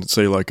on,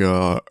 say, like,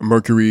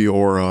 Mercury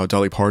or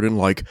Dolly Parton,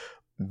 like,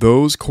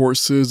 those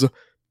choruses,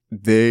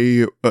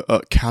 they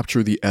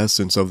capture the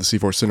essence of the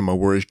C4 Cinema,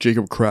 whereas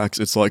Jacob Cracks,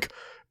 it's like,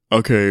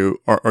 okay,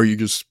 are you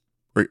just...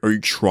 Are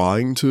you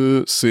trying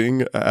to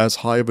sing as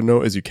high of a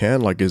note as you can?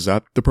 Like, is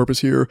that the purpose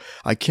here?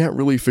 I can't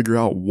really figure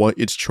out what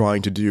it's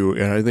trying to do,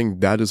 and I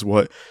think that is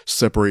what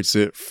separates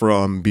it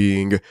from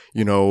being,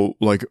 you know,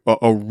 like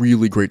a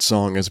really great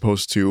song as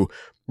opposed to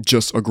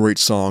just a great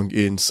song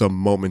in some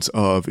moments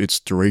of its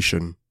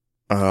duration.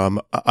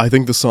 I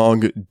think the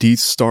song Death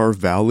Star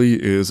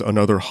Valley is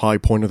another high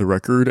point of the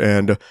record,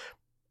 and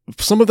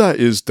some of that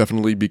is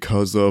definitely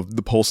because of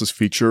the Pulses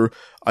feature.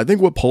 I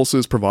think what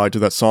Pulses provide to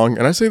that song,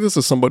 and I say this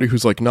as somebody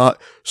who's like not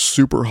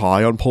super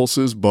high on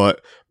Pulses,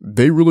 but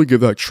they really give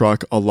that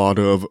track a lot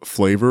of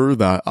flavor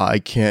that I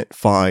can't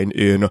find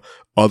in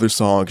other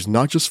songs,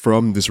 not just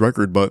from this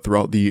record, but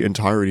throughout the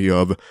entirety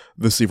of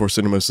the C4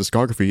 Cinema's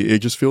discography. It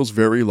just feels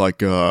very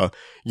like, you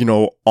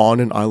know, on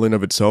an island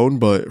of its own,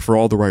 but for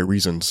all the right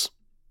reasons.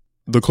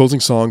 The closing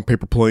song,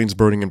 Paper Planes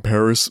Burning in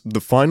Paris,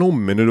 the final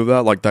minute of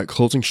that, like that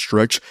closing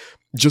stretch,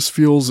 just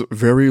feels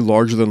very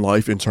larger than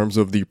life in terms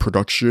of the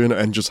production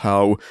and just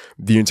how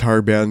the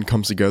entire band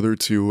comes together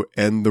to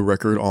end the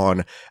record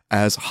on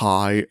as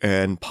high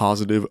and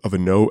positive of a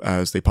note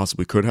as they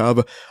possibly could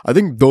have. I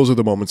think those are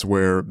the moments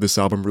where this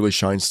album really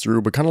shines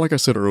through, but kind of like I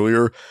said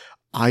earlier,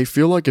 I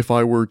feel like if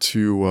I were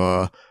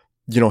to,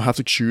 you know, have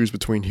to choose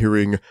between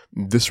hearing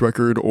this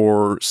record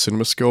or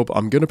CinemaScope,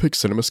 I'm gonna pick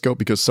CinemaScope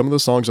because some of the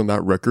songs on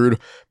that record,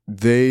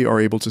 they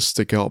are able to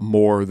stick out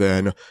more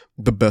than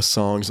the best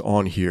songs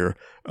on here.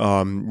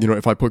 You know,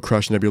 if I put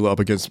Crash Nebula up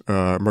against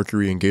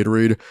Mercury and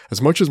Gatorade,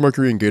 as much as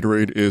Mercury and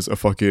Gatorade is a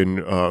fucking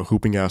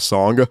hooping ass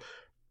song,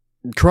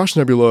 Crash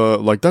Nebula,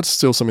 like, that's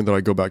still something that I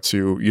go back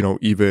to, you know,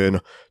 even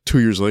 2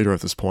 years later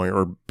at this point,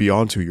 or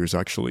beyond 2 years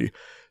actually.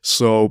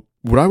 So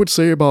what I would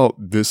say about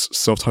this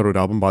self-titled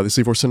album by the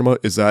C4 Cinema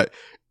is that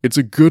it's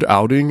a good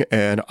outing,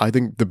 and I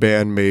think the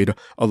band made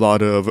a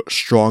lot of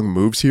strong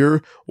moves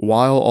here,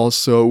 while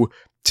also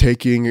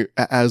taking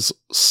as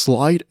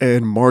slight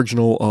and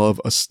marginal of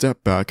a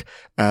step back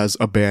as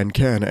a band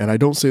can. And I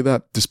don't say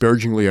that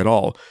disparagingly at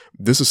all.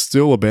 This is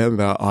still a band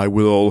that I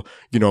will,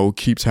 you know,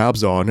 keep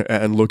tabs on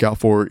and look out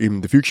for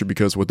in the future,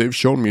 because what they've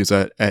shown me is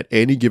that at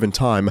any given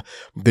time,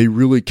 they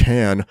really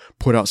can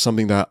put out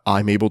something that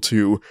I'm able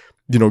to,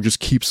 you know, just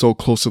keep so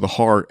close to the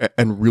heart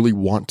and really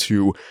want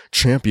to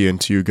champion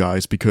to you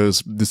guys,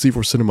 because the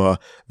C4 Cinema,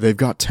 they've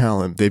got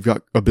talent, they've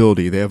got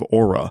ability, they have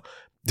aura.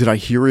 Did I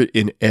hear it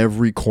in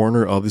every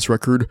corner of this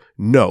record?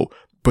 No.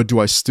 But do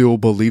I still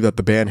believe that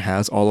the band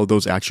has all of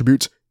those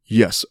attributes?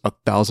 Yes,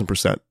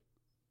 1,000%.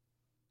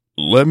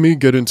 Let me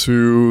get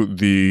into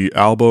the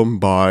album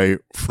by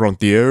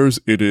Frontiers.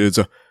 It is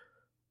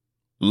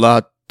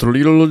La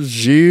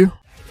Trilogie.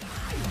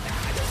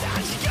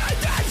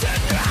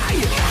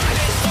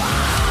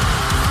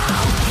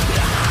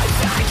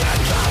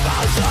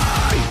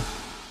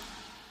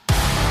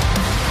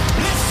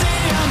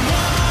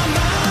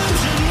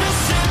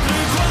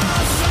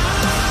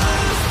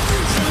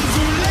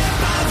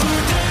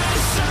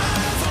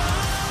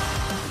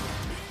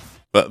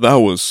 That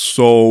was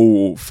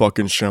so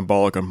fucking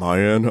shambolic on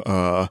my end.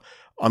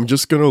 I'm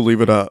just gonna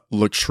leave it at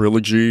La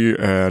Trilogie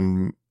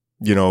and,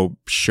 you know,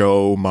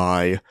 show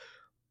my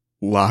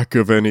lack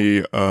of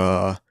any,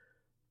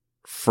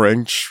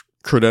 French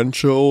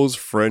credentials,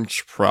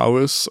 French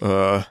prowess.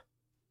 Yeah,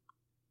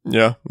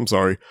 I'm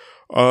sorry.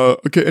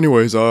 Okay,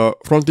 anyways,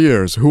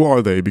 Frontiers, who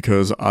are they?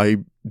 Because I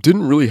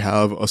didn't really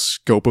have a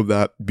scope of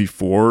that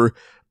before,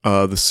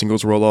 the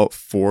singles rollout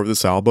for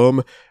this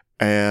album,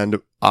 and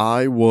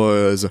I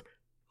was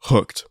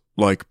hooked,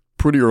 like,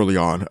 pretty early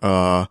on.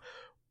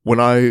 When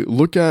I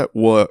look at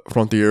what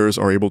Frontiers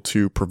are able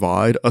to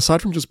provide,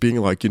 aside from just being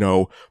like, you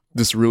know,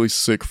 this really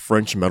sick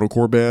French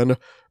metalcore band,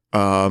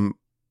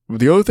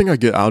 the other thing I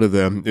get out of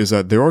them is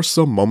that there are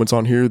some moments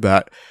on here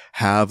that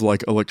have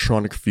like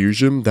electronic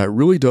fusion that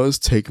really does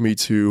take me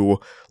to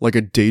like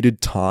a dated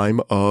time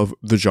of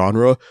the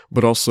genre,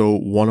 but also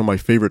one of my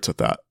favorites at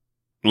that.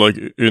 Like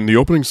in the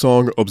opening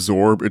song,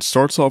 Absorb, it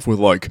starts off with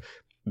like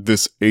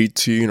this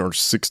 18 or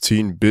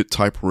 16-bit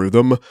type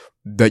rhythm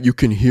that you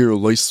can hear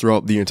laced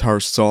throughout the entire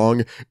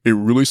song. It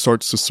really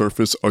starts to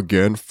surface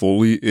again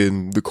fully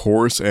in the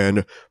chorus,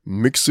 and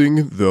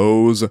mixing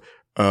those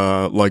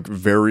like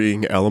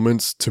varying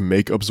elements to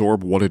make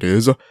Absorb what it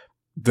is,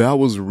 that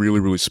was really,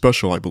 really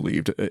special, I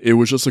believed. It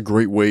was just a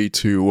great way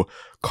to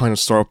kind of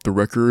start up the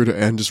record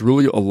and just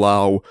really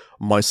allow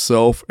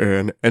myself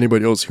and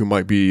anybody else who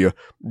might be,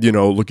 you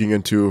know, looking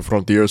into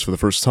Frontiers for the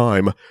first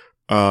time,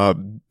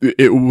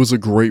 it was a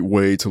great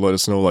way to let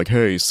us know, like,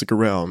 hey, stick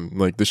around,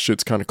 like, this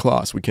shit's kind of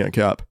class, we can't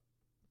cap.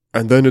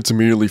 And then it's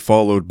immediately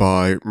followed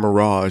by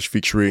Mirage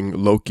featuring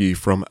Loki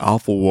from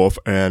Alpha Wolf.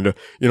 And,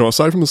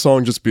 aside from the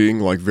song just being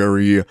like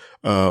very,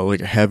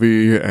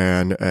 heavy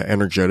and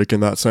energetic in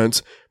that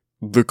sense,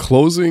 the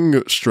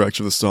closing stretch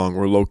of the song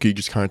where Loki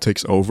just kind of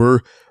takes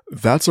over,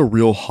 that's a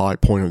real high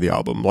point of the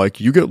album. Like,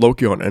 you get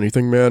Loki on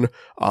anything, man,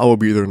 I will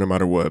be there no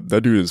matter what.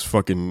 That dude is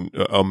fucking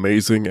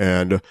amazing,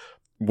 and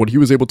what he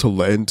was able to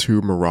lend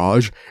to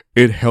Mirage,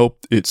 it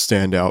helped it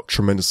stand out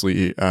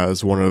tremendously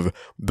as one of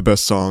the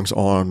best songs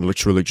on the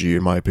trilogy,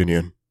 in my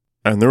opinion.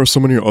 And there are so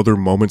many other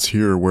moments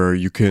here where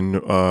you can,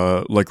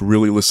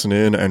 really listen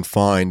in and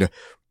find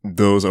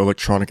those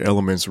electronic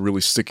elements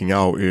really sticking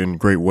out in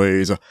great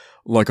ways.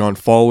 Like on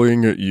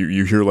Falling,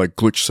 you hear like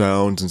glitch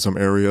sounds in some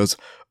areas.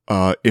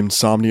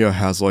 Insomnia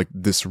has like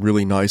this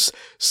really nice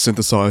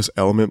synthesized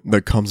element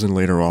that comes in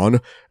later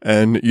on.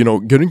 And,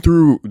 getting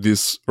through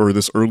this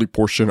early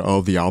portion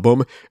of the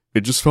album,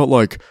 it just felt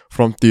like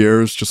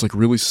Frontiers just like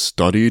really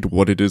studied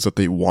what it is that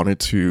they wanted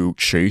to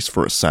chase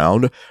for a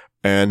sound.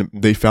 And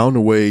they found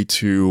a way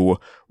to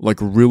like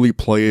really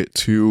play it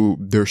to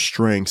their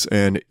strengths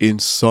and in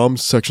some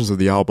sections of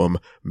the album,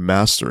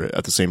 master it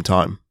at the same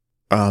time.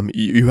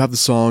 You have the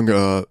song,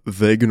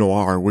 Vague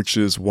Noir, which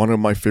is one of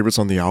my favorites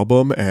on the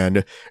album,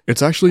 and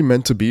it's actually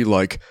meant to be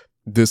like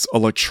this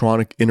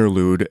electronic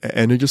interlude,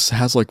 and it just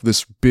has like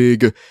this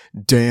big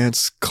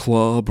dance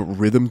club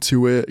rhythm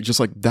to it, just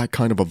like that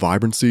kind of a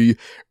vibrancy.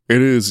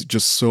 It is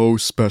just so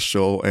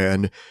special,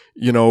 and,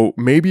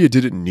 maybe it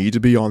didn't need to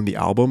be on the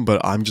album,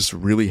 but I'm just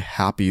really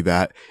happy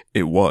that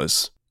it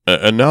was.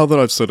 And now that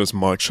I've said as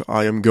much,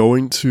 I am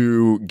going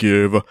to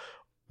give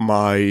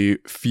my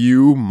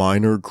few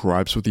minor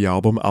gripes with the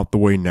album out the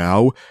way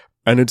now,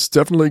 and it's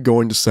definitely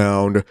going to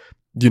sound,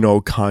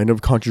 kind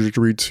of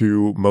contradictory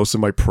to most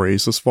of my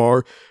praise thus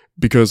far,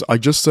 because I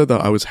just said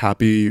that I was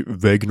happy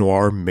Vague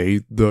Noir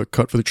made the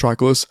cut for the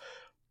tracklist.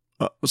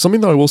 Something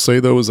that I will say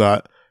though is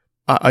that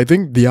I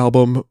think the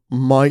album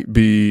might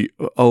be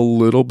a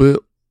little bit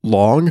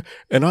long,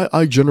 and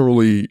I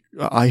generally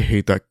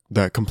hate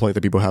that complaint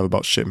that people have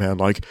about shit, man.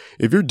 Like,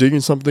 if you're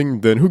digging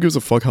something, then who gives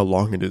a fuck how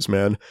long it is,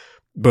 man?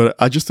 But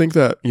I just think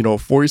that,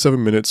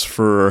 47 minutes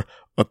for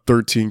a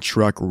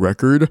 13-track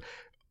record,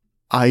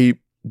 I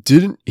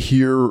didn't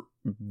hear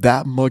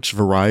that much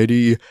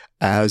variety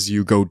as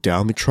you go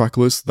down the track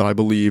list that I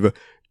believe,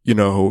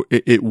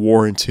 it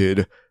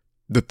warranted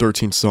the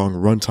 13-song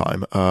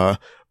runtime.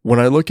 When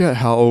I look at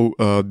how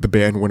the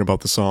band went about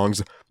the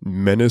songs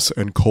Menace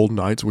and Cold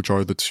Nights, which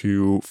are the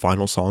two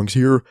final songs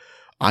here,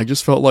 I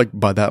just felt like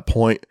by that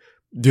point,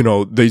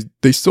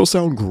 they still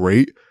sound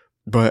great,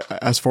 but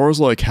as far as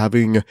like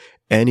having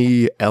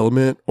any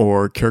element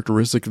or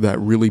characteristic that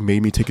really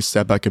made me take a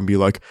step back and be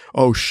like,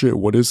 oh shit,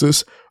 what is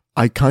this?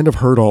 I kind of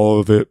heard all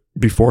of it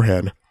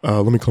beforehand.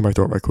 Let me clear my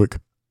throat right quick.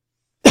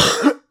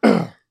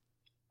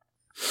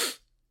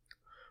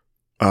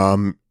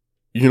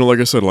 Like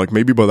I said, like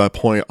maybe by that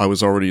point I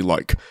was already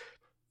like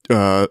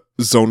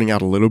zoning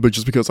out a little bit,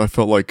 just because I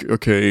felt like,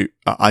 okay,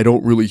 I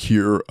don't really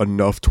hear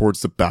enough towards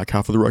the back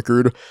half of the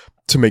record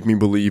to make me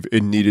believe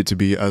it needed to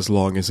be as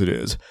long as it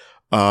is.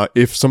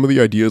 If some of the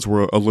ideas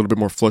were a little bit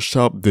more fleshed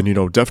out, then,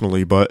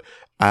 definitely. But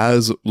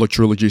as La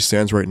Trilogy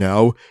stands right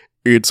now,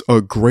 it's a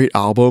great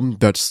album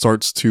that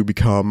starts to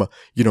become,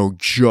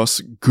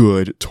 just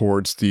good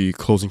towards the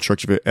closing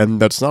stretch of it.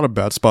 And that's not a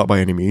bad spot by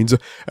any means.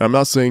 And I'm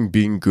not saying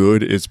being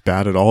good is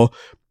bad at all.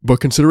 But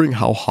considering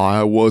how high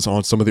I was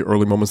on some of the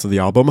early moments of the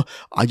album,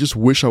 I just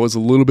wish I was a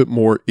little bit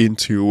more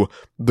into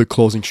the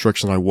closing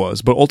stretch than I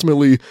was. But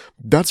ultimately,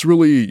 that's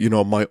really,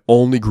 my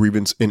only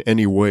grievance in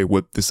any way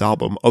with this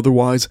album.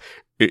 Otherwise,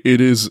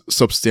 it is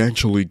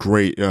substantially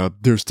great.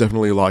 There's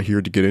definitely a lot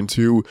here to get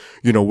into.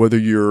 Whether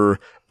you're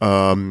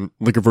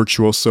like a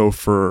virtuoso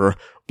for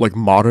like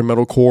modern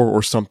metalcore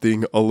or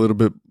something a little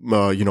bit,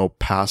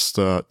 past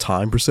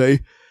time per se.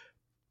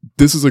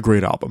 This is a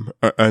great album,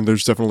 and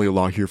there's definitely a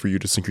lot here for you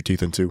to sink your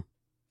teeth into.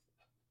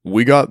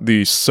 We got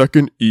the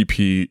second EP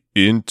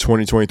in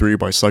 2023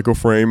 by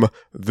Psychoframe.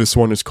 This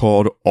one is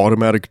called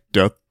Automatic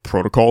Death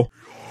Protocol.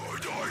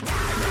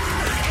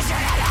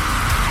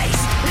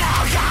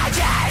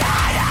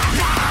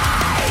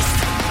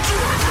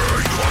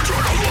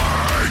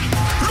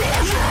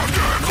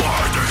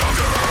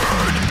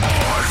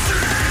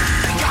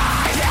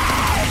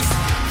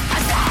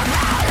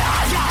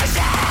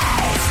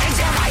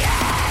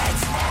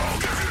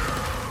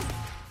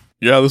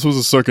 Yeah, this was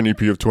the second EP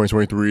of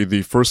 2023.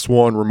 The first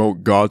one,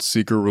 Remote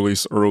Godseeker,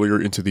 released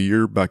earlier into the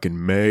year, back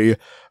in May.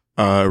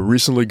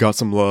 Recently got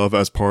some love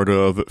as part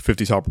of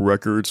 50 Top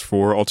Records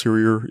for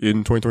Ulterior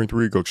in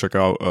 2023. Go check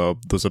out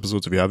those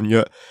episodes if you haven't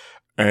yet.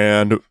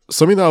 And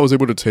something that I was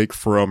able to take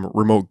from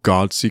Remote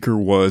Godseeker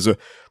was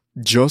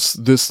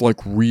just this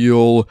like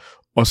real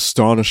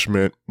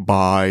astonishment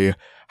by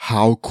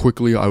how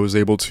quickly I was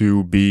able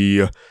to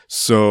be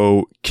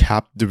so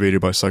captivated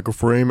by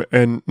Psychoframe.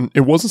 And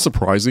it wasn't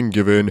surprising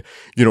given,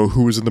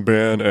 who was in the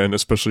band, and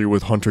especially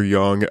with Hunter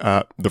Young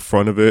at the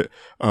front of it.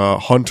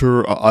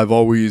 Hunter, I've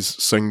always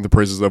sang the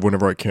praises of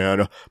whenever I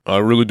can. I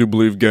really do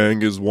believe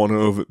Gang is one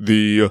of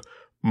the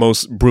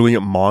most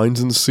brilliant minds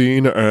in the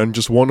scene and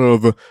just one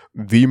of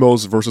the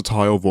most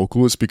versatile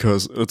vocalists,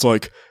 because it's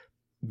like,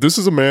 this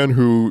is a man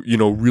who,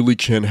 really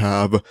can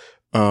have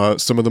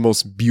some of the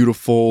most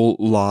beautiful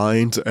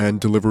lines and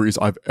deliveries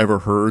I've ever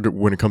heard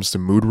when it comes to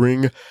mood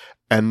ring,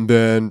 and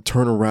then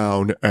turn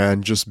around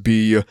and just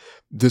be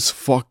this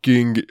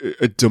fucking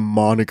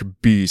demonic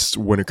beast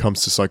when it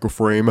comes to Psycho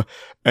Frame.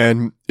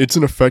 And it's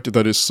an effect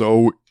that is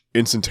so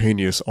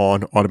instantaneous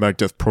on Automatic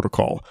Death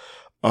Protocol.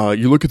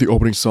 You look at the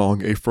opening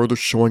song, a further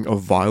showing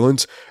of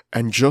violence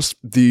and just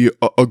the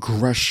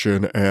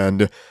aggression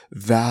and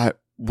that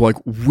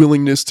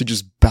willingness to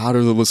just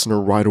batter the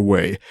listener right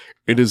away.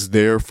 It is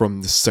there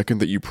from the second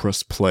that you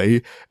press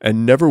play,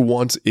 and never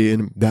once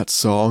in that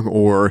song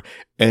or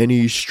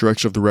any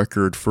stretch of the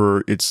record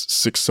for its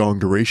 6-song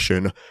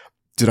duration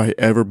did I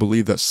ever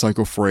believe that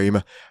Psycho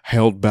Frame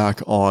held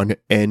back on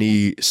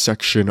any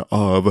section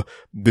of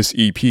this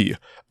EP.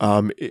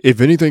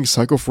 If anything,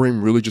 Psycho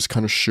Frame really just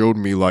kind of showed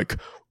me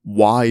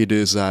why it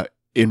is that,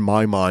 in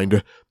my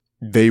mind,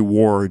 they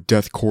were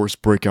deathcore's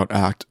breakout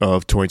act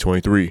of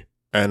 2023.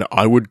 And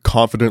I would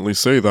confidently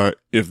say that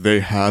if they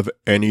have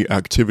any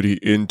activity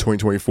in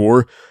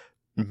 2024,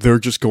 they're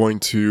just going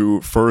to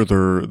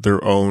further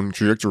their own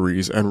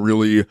trajectories and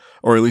really,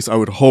 or at least I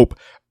would hope,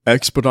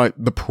 expedite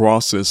the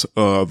process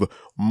of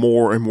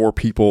more and more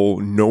people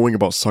knowing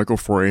about Psycho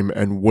Frame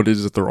and what it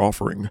is that they're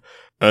offering.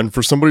 And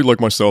for somebody like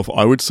myself,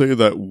 I would say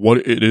that what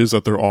it is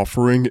that they're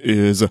offering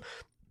is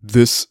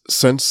this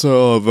sense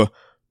of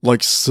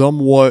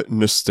somewhat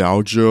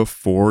nostalgia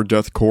for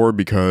deathcore,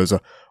 because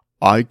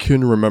I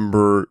can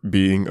remember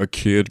being a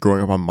kid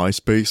growing up on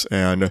MySpace,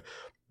 and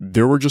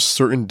there were just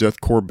certain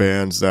deathcore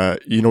bands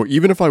that,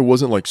 even if I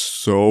wasn't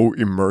so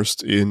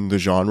immersed in the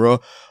genre,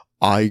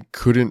 I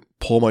couldn't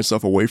pull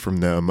myself away from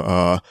them.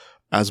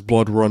 As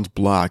Blood Runs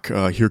Black,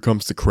 Here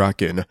Comes the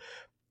Kraken.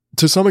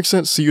 To some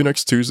extent, See You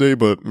Next Tuesday,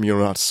 but,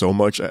 not so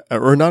much,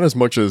 or not as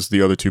much as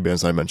the other two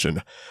bands I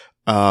mentioned.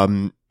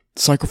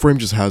 Psycho Frame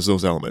just has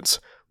those elements.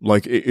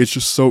 It's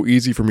just so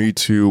easy for me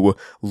to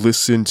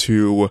listen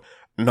to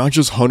not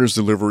just Hunter's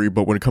delivery,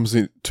 but when it comes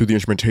to the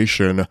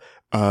instrumentation,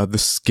 the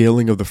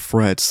scaling of the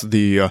frets,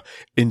 the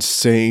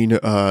insane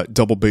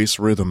double bass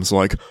rhythms,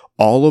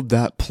 all of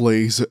that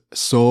plays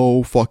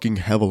so fucking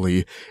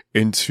heavily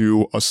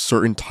into a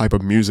certain type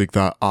of music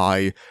that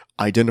I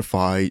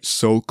identify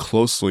so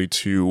closely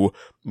to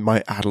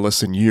my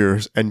adolescent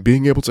years, and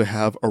being able to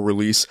have a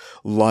release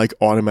like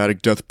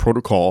Automatic Death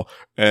Protocol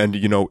and,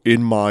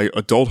 in my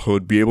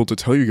adulthood, be able to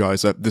tell you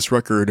guys that this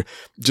record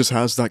just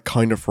has that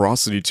kind of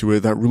ferocity to it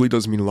that really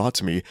does mean a lot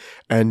to me.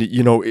 And,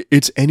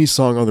 it's any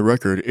song on the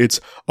record. It's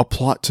A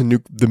Plot to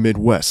Nuke the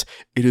Midwest.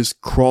 It is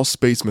Crawl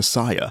Space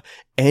Messiah.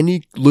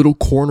 Any little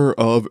corner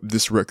of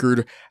this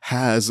record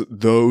has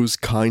those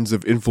kinds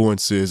of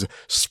influences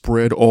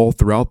spread all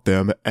throughout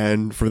them,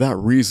 and for that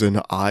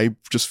reason, I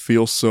just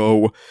feel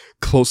so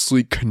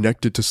closely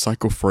connected to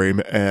Psycho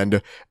Frame.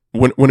 And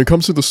when it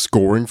comes to the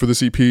scoring for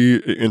this EP,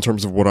 in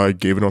terms of what I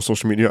gave it on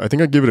social media, I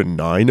think I gave it a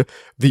 9.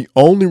 The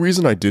only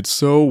reason I did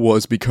so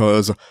was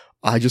because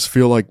I just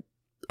feel like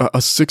a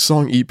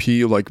 6-song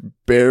EP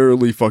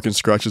barely fucking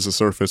scratches the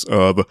surface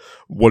of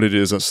what it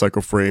is that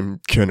Psycho Frame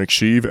can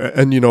achieve.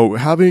 And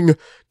having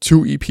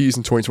 2 EPs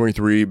in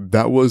 2023,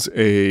 that was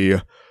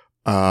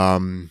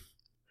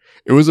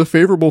it was a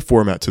favorable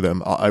format to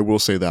them, I will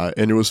say that.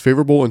 And it was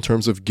favorable in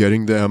terms of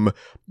getting them,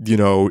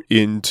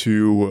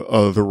 into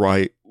the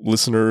right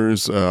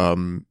listeners,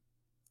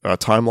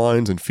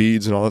 timelines and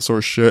feeds and all that sort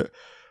of shit.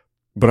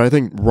 But I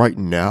think right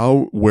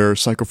now, where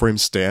Psycho Frame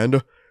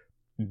stand,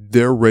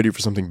 they're ready for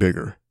something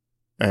bigger.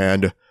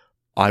 And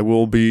I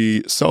will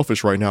be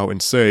selfish right now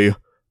and say,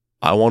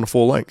 I want a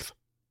full length.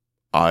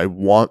 I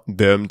want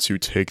them to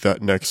take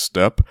that next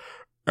step,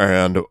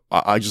 and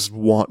I just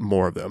want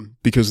more of them,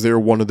 because they're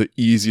one of the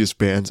easiest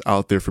bands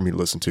out there for me to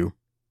listen to.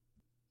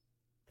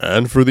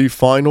 And for the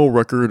final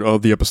record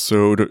of the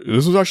episode,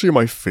 this was actually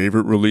my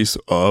favorite release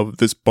of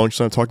this bunch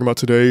that I'm talking about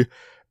today,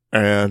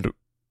 and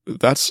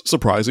that's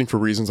surprising for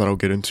reasons that I'll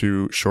get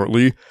into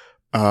shortly.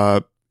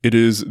 It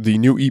is the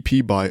new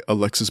EP by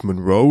Alexis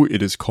Munroe.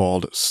 It is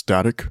called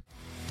Static.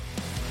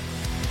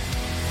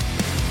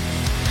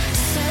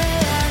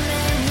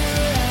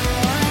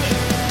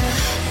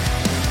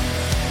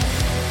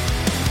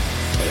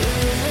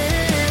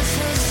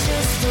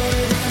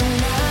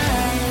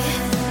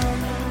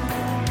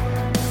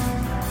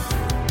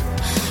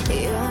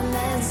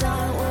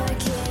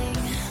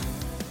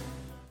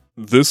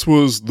 This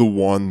was the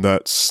one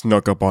that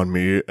snuck up on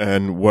me,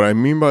 and what I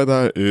mean by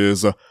that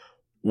is,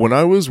 when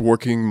I was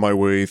working my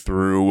way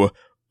through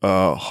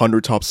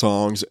 100 top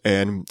songs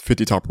and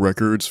 50 top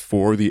records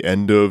for the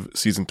end of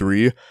season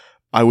 3,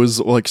 I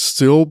was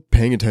still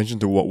paying attention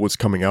to what was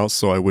coming out,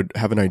 so I would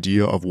have an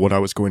idea of what I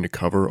was going to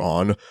cover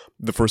on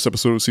the first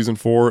episode of season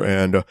 4.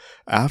 And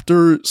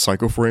after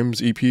Psycho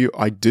Frame's EP,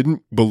 I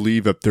didn't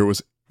believe that there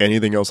was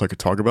anything else I could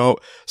talk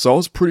about, so I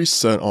was pretty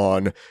set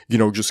on,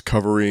 just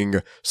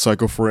covering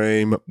Psycho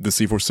Frame, the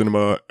C4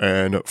 Cinema,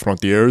 and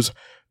Frontiers.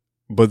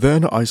 But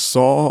then I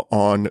saw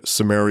on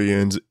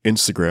Sumerian's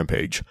Instagram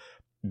page,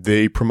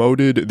 they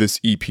promoted this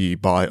EP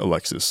by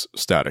Alexis,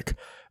 Static.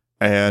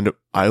 And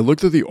I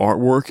looked at the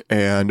artwork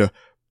and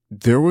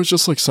there was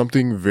just like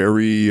something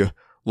very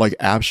like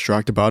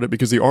abstract about it,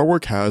 because the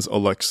artwork has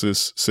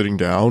Alexis sitting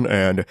down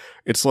and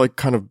it's like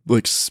kind of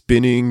like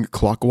spinning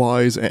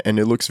clockwise and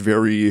it looks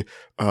very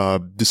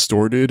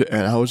distorted.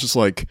 And I was just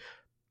like,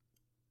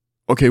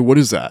 okay, what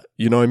is that?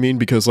 You know what I mean?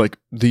 Because like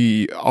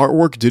the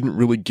artwork didn't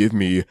really give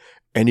me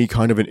any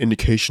kind of an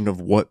indication of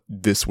what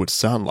this would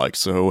sound like.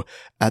 So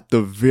at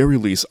the very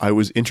least, I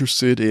was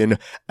interested in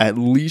at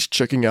least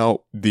checking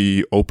out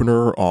the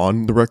opener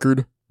on the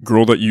record,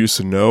 Girl That You Used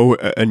to Know,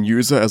 and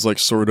use it as like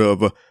sort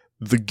of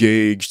the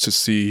gauge to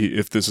see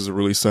if this is a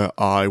release that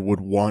I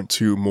would want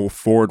to move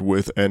forward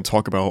with and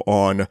talk about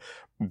on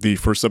the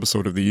first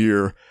episode of the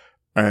year.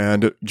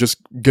 And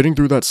just getting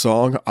through that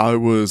song, I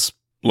was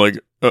like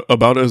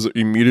about as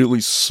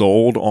immediately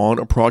sold on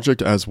a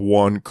project as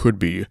one could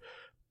be.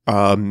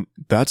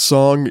 That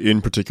song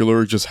in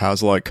particular just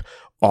has like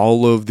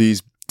all of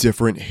these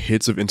different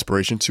hits of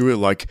inspiration to it.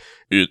 Like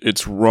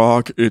it's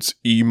rock, it's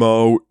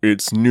emo,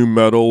 it's new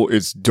metal,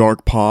 it's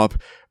dark pop.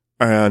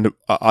 And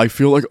I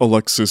feel like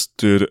Alexis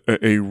did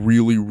a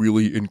really,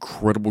 really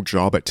incredible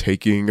job at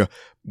taking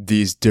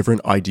these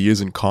different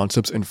ideas and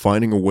concepts and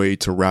finding a way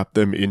to wrap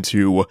them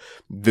into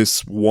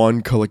this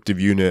one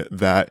collective unit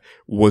that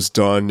was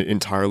done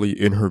entirely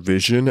in her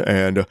vision.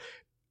 And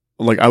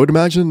like, I would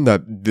imagine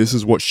that this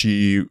is what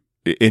she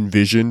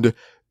envisioned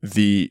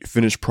the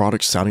finished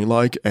product sounding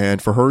like.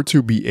 And for her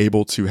to be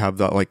able to have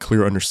that like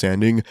clear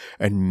understanding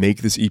and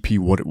make this EP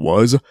what it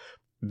was,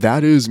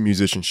 that is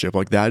musicianship.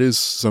 Like, that is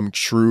some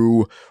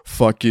true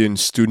fucking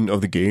student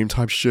of the game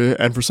type shit.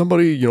 And for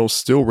somebody, you know,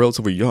 still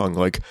relatively young,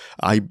 like,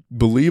 I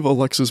believe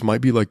Alexis might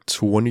be like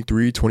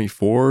 23,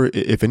 24.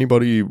 If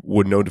anybody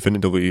would know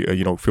definitively,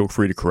 you know, feel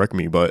free to correct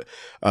me. But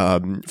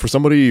for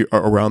somebody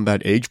around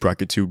that age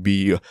bracket to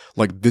be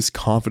like this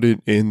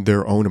confident in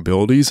their own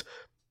abilities,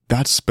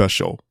 that's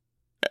special.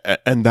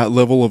 And that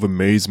level of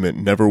amazement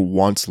never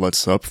once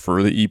lets up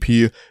for the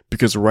EP,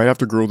 because right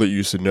after Girl That You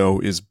Used to Know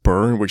is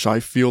Burn, which I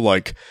feel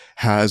like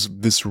has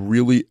this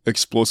really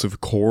explosive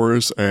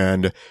chorus,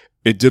 and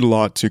it did a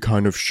lot to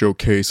kind of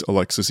showcase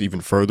Alexis even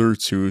further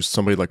to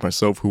somebody like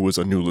myself who was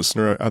a new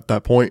listener at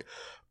that point.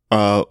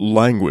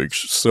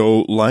 Language.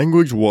 So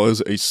Language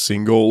was a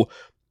single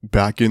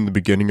back in the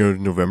beginning of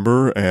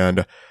November,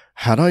 and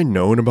had I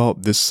known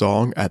about this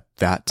song at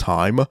that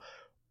time,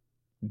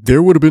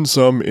 there would have been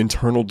some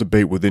internal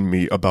debate within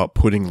me about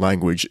putting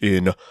Language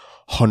in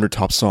 100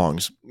 top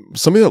songs.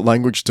 Something that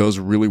Language does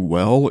really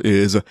well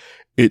is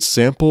it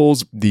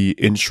samples the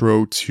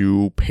intro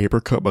to Paper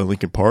Cut by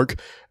Linkin Park.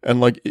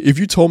 And like, if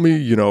you told me,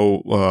 you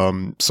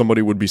know,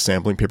 somebody would be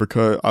sampling Paper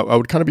Cut, I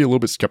would kind of be a little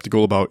bit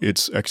skeptical about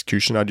its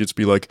execution. I'd just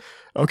be like,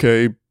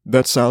 okay,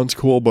 that sounds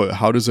cool, but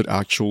how does it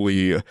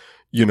actually,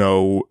 you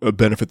know,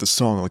 benefit the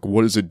song? Like,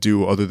 what does it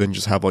do other than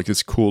just have like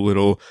this cool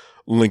little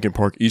Linkin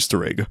Park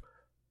Easter egg?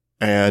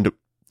 And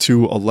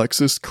to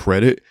Alexis'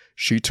 credit,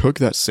 she took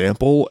that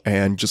sample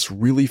and just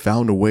really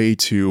found a way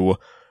to,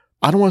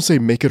 I don't want to say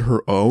make it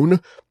her own,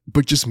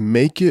 but just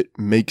make it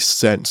make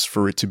sense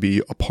for it to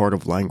be a part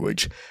of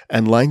Language.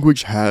 And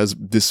Language has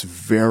this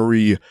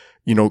very,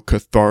 you know,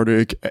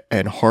 cathartic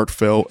and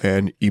heartfelt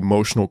and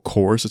emotional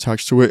chorus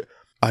attached to it.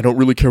 I don't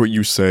really care what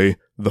you say.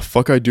 The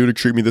fuck I do to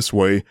treat me this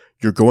way.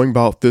 You're going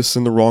about this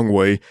in the wrong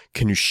way.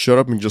 Can you shut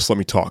up and just let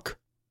me talk?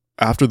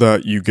 After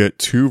that, you get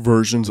two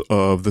versions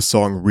of the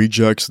song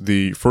Rejects.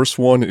 The first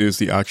one is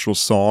the actual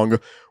song,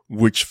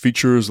 which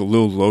features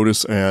Lil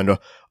Lotus, and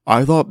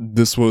I thought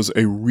this was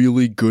a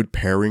really good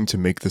pairing to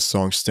make this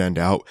song stand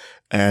out.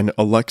 And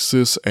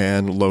Alexis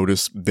and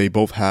Lotus, they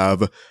both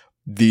have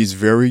these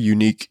very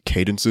unique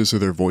cadences to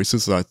their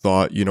voices that I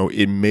thought, you know,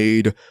 it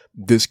made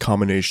this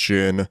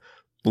combination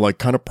like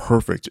kind of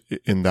perfect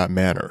in that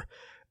manner.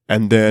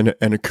 And then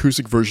an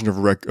acoustic version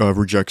of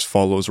Rejects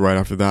follows right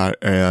after that.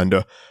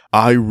 And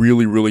I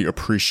really, really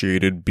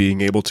appreciated being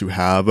able to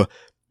have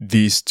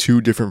these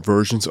two different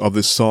versions of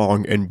this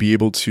song and be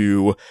able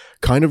to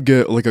kind of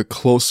get like a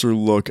closer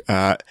look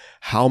at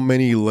how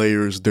many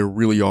layers there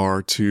really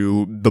are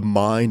to the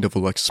mind of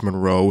Alexis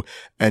Munroe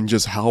and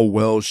just how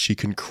well she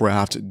can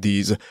craft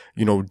these,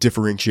 you know,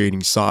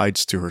 differentiating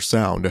sides to her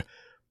sound.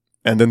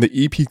 And then the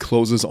EP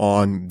closes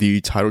on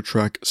the title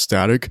track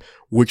Static,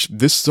 which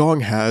this song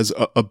has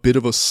a bit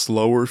of a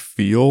slower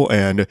feel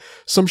and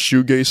some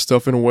shoegaze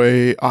stuff in a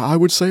way. I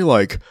would say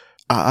like,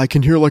 I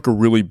can hear like a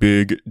really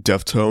big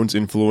Deftones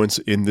influence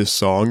in this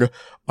song.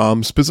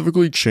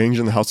 Specifically Change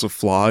in the House of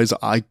Flies.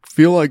 I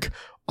feel like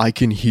I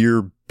can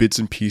hear bits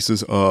and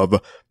pieces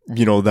of,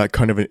 you know, that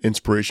kind of an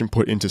inspiration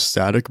put into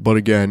Static. But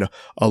again,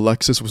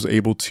 Alexis was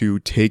able to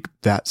take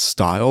that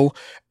style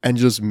and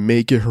just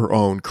make it her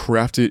own,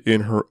 craft it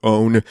in her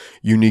own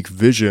unique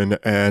vision.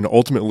 And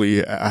ultimately,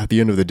 at the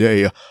end of the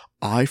day,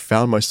 I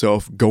found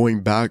myself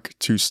going back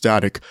to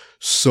Static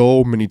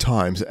so many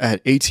times.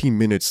 At 18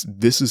 minutes,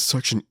 this is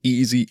such an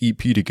easy EP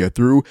to get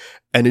through,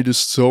 and it is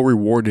so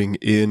rewarding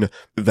in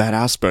that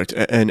aspect,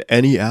 and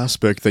any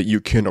aspect that you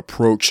can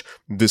approach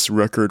this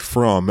record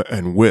from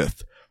and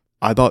with.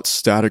 I thought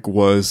Static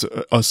was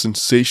a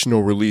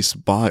sensational release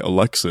by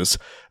Alexis,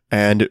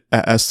 and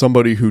as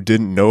somebody who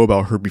didn't know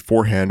about her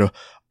beforehand,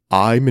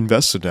 I'm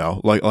invested now.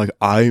 Like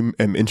I am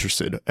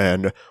interested,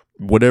 and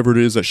whatever it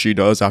is that she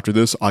does after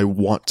this, I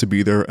want to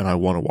be there and I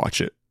want to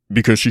watch it.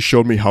 Because she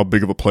showed me how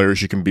big of a player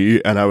she can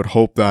be, and I would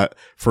hope that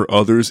for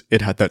others,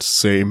 it had that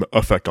same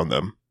effect on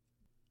them.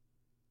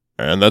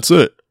 And that's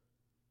it.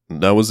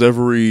 That was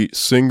every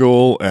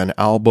single and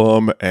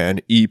album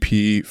and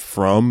EP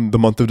from the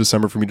month of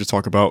December for me to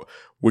talk about,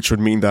 which would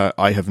mean that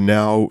I have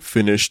now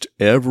finished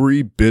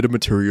every bit of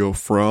material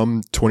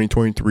from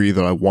 2023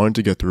 that I wanted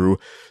to get through.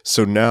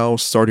 So now,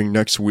 starting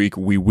next week,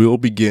 we will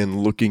begin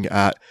looking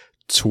at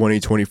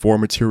 2024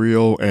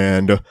 material,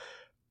 and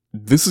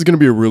this is going to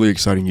be a really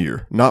exciting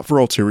year. Not for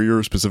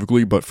Ulterior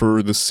specifically, but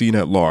for the scene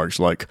at large.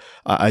 Like,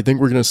 I think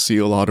we're going to see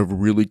a lot of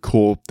really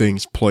cool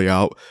things play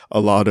out, a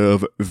lot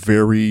of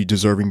very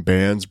deserving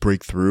bands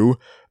break through,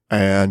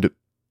 and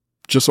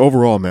just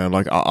overall, man,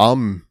 like,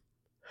 I'm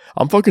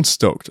fucking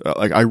stoked.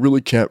 Like, I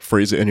really can't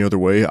phrase it any other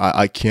way.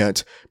 I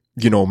can't,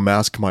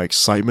 mask my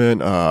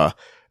excitement.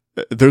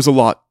 There's a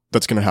lot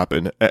that's going to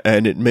happen,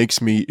 and it makes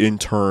me in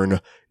turn,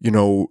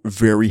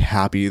 very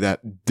happy that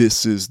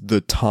this is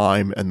the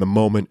time and the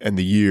moment and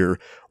the year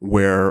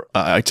where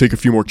I take a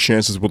few more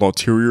chances with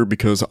Ulterior,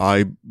 because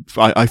I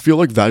feel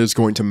like that is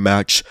going to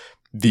match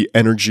the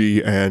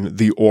energy and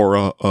the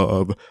aura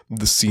of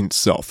the scene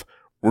itself.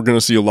 We're going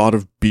to see a lot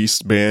of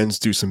beast bands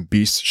do some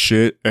beast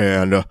shit,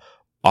 and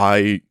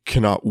I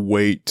cannot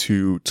wait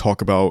to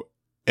talk about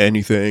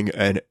anything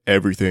and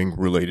everything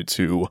related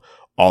to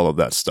all of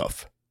that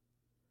stuff.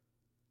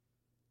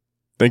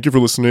 Thank you for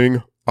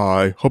listening.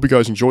 I hope you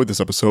guys enjoyed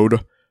this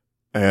episode.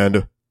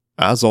 And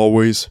as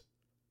always,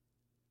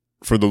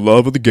 for the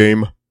love of the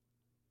game,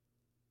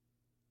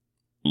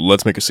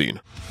 let's make a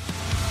scene.